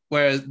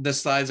where the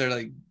slides are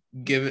like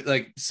give it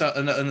like so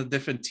a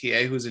different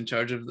TA who's in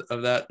charge of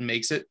that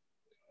makes it,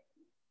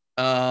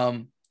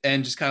 and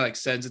just kind of like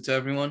sends it to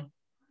everyone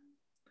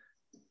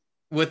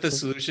with the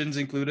solutions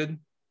included.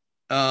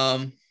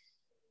 Um,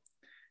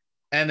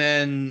 and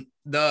then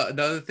the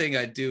other thing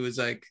I do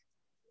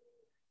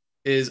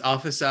is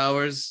office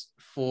hours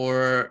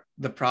for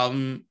the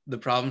problem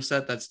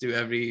set that's due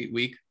every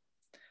week.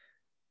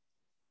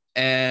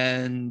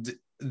 And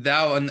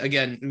that one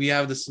again, we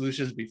have the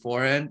solutions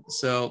beforehand.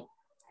 So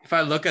if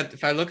I look at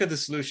the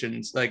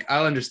solutions, like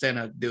I'll understand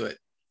how to do it.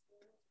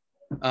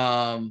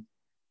 And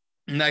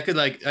I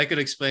could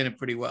explain it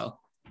pretty well.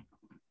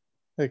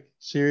 Like,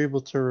 so you're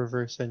able to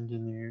reverse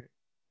engineer.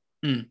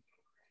 Hmm.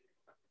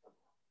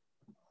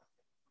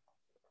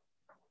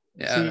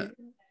 Yeah.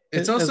 See,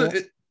 It's also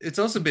it's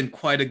also been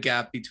quite a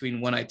gap between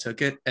when I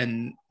took it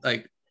and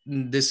like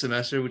this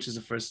semester, which is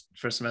the first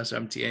semester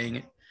I'm TAing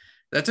it.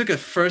 That took a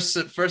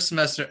first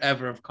semester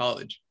ever of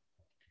college,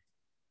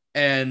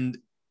 and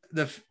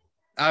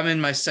I'm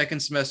in my second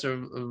semester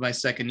of my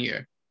second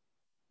year.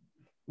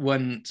 So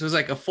it was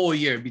like a full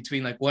year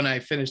between like when I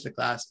finished the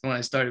class and when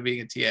I started being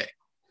a TA.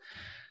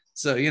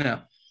 So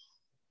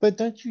But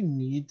don't you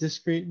need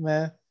discrete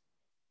math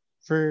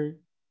for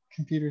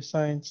computer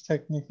science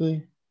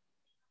technically?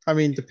 I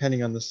mean,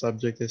 depending on the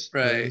subject, I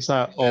suppose. Right. It's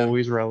not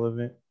always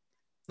relevant.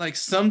 Like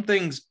some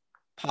things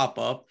pop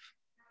up,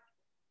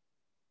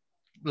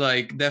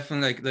 like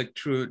definitely like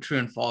true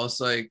and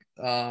false, like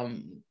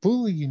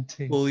Boolean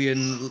tape.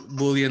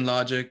 Boolean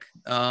logic,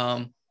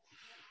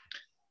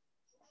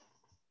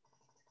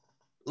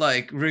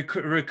 like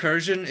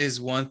recursion is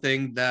one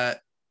thing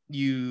that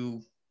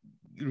you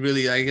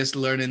really, I guess,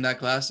 learn in that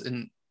class,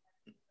 and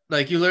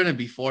like you learn it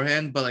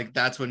beforehand, but like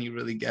that's when you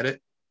really get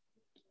it.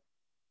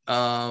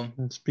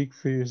 And speak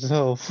for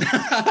yourself.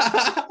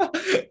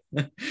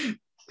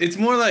 It's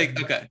more like,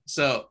 okay,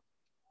 so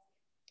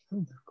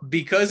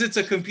because it's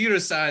a computer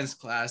science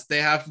class,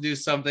 they have to do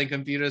something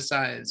computer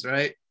science,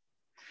 right?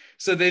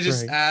 So they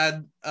just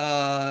add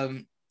a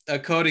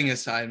coding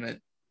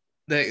assignment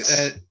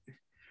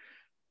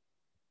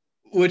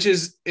which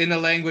is in a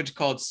language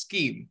called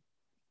Scheme,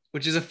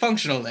 which is a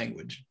functional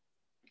language,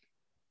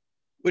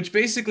 which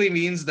basically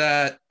means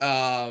that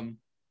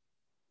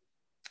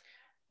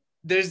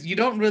you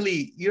don't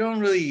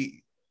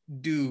really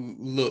do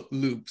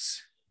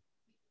loops.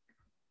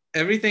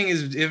 Everything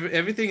is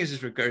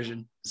just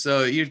recursion,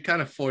 so you're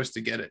kind of forced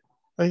to get it.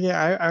 Oh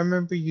yeah, I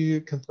remember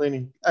you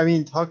complaining. I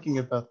mean, talking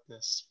about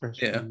this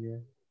freshman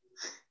year.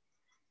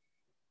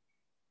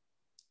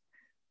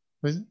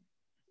 Was it?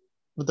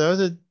 But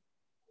that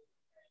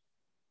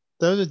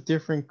was a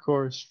different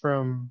course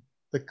from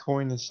the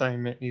coin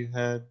assignment you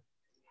had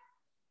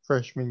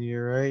freshman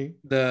year, right?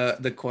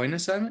 The coin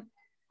assignment?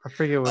 I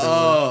forget what it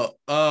was.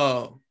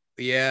 Oh,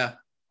 yeah.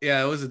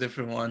 Yeah, it was a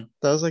different one.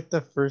 That was like the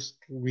first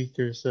week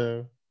or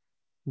so.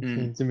 You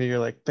came to me, you're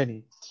like,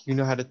 Benny, you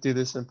know how to do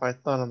this in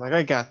Python? I'm like,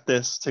 I got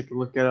this. Take a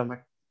look at it. I'm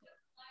like,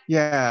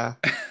 yeah,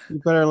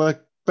 you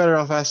better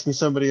off asking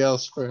somebody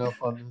else for help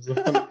on this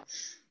one.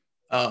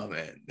 Oh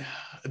man,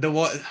 the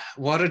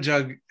water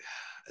jug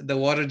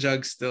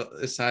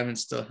assignment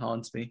still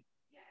haunts me.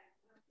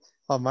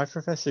 Oh, my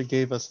professor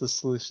gave us the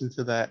solution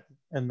to that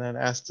and then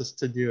asked us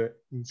to do it,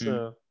 and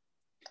so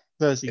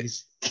that was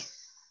easy.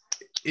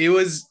 It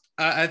was.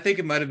 I think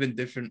it might have been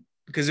different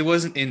because it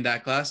wasn't in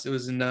that class. It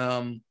was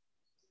in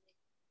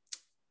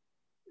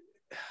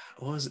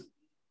what was it?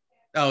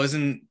 Oh, it was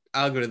in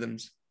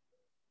algorithms.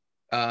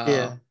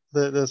 Yeah,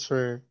 that's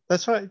why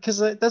because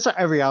that's what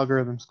every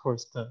algorithms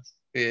course does.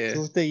 Yeah,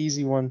 so it's the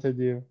easy one to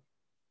do.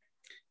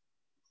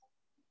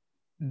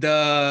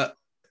 The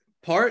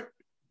part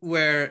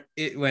where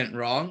it went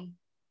wrong,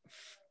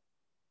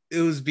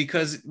 it was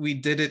because we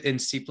did it in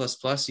C++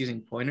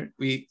 using pointer.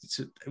 We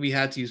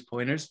had to use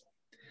pointers,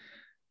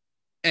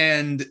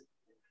 and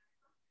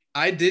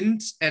I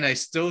didn't, and I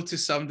still to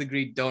some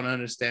degree don't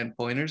understand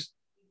pointers.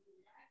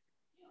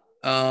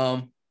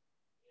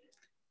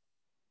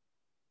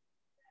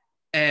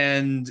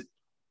 And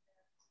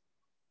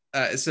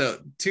so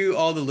to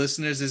all the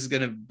listeners, this is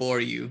gonna bore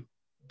you,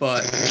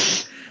 but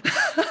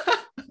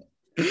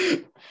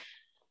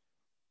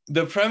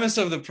the premise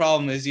of the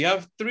problem is you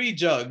have 3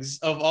 jugs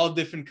of all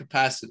different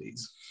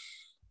capacities.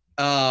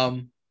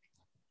 Yeah,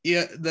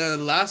 the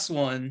last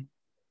one,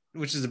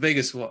 which is the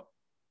biggest one.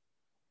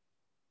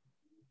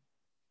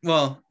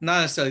 Well,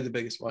 not necessarily the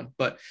biggest one,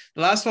 but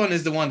the last one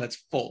is the one that's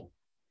full.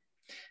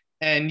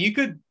 And you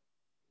could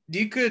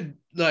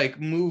like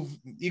move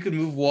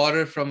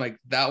water from like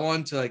that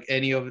one to like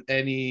any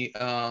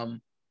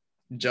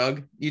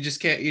jug. You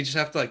just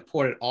have to like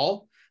pour it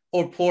all,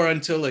 or pour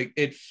until like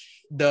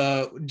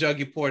the jug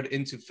you poured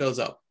into fills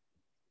up.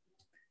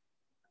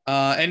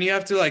 And you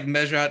have to like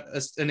measure out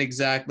an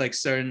exact like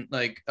certain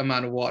like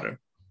amount of water.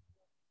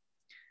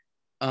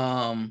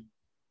 Now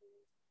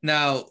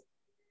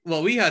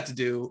what we had to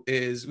do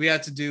is we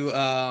had to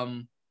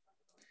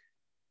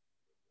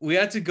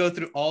go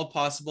through all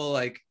possible,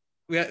 like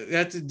we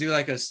had to do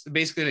like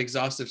basically an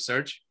exhaustive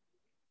search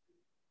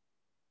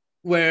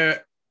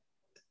where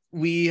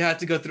we had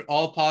to go through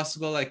all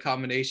possible like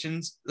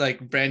combinations, like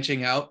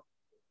branching out.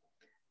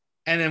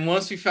 And then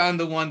once we found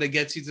the one that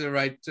gets you to the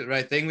right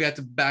thing, we had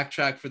to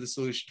backtrack for the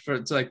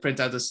solution to like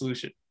print out the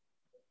solution.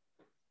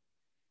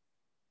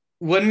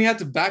 When we had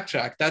to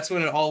backtrack, that's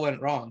when it all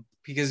went wrong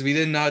because we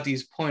didn't know how to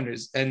use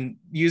pointers, and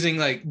using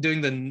like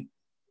getting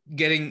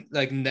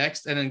like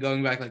next and then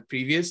going back like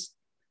previous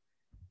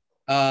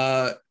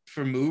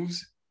for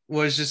moves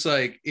was just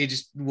like, it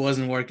just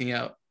wasn't working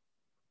out.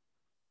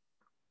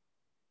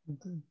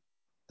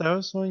 That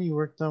was one you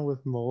worked on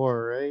with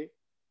Moore, right?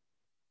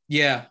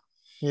 Yeah.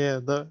 Yeah.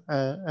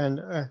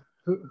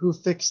 Who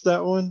fixed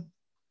that one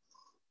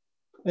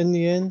in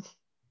the end?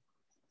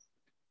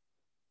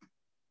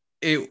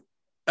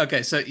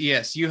 Okay, so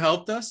yes, you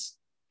helped us,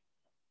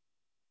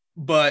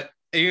 but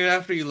even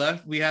after you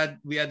left, we had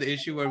the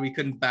issue where we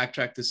couldn't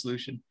backtrack the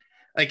solution.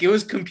 Like it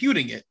was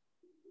computing it,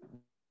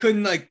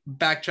 couldn't like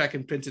backtrack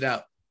and print it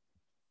out.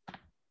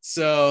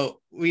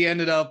 So we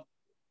ended up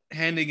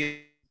handing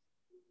it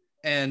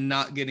and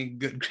not getting a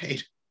good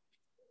grade.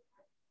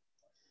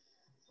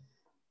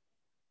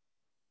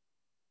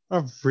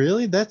 Oh,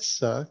 really? That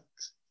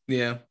sucks.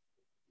 Yeah.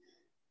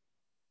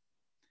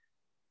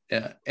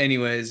 Yeah.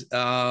 Anyways,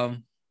 yeah,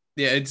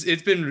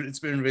 it's been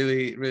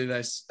really, really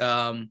nice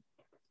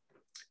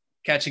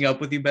catching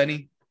up with you,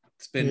 Benny.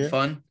 It's been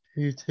fun.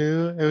 You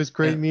too. It was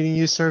great meeting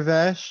you,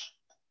 Sarvesh.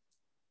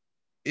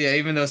 Yeah,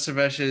 even though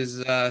Sarvesh is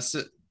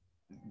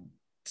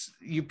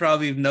you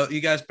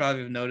guys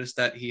probably have noticed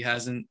that he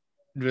hasn't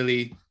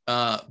really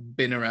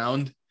been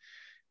around,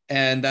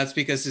 and that's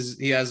because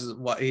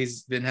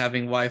he's been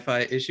having Wi-Fi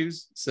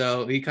issues,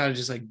 so he kind of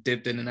just like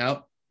dipped in and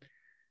out.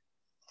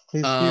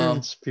 He's here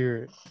in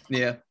spirit.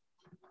 Yeah.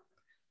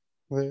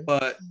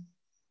 But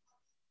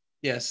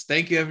yes,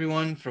 thank you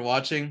everyone for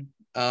watching.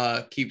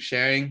 Keep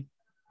sharing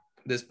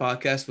this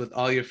podcast with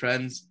all your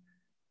friends.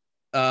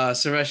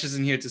 Suresh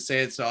isn't here to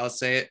say it, so I'll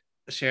say it.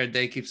 A shared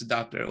day keeps the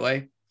doctor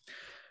away.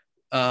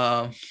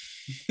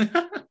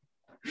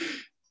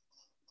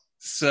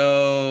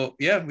 So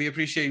yeah, we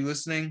appreciate you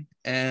listening,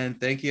 and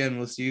thank you, and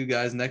we'll see you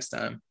guys next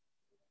time.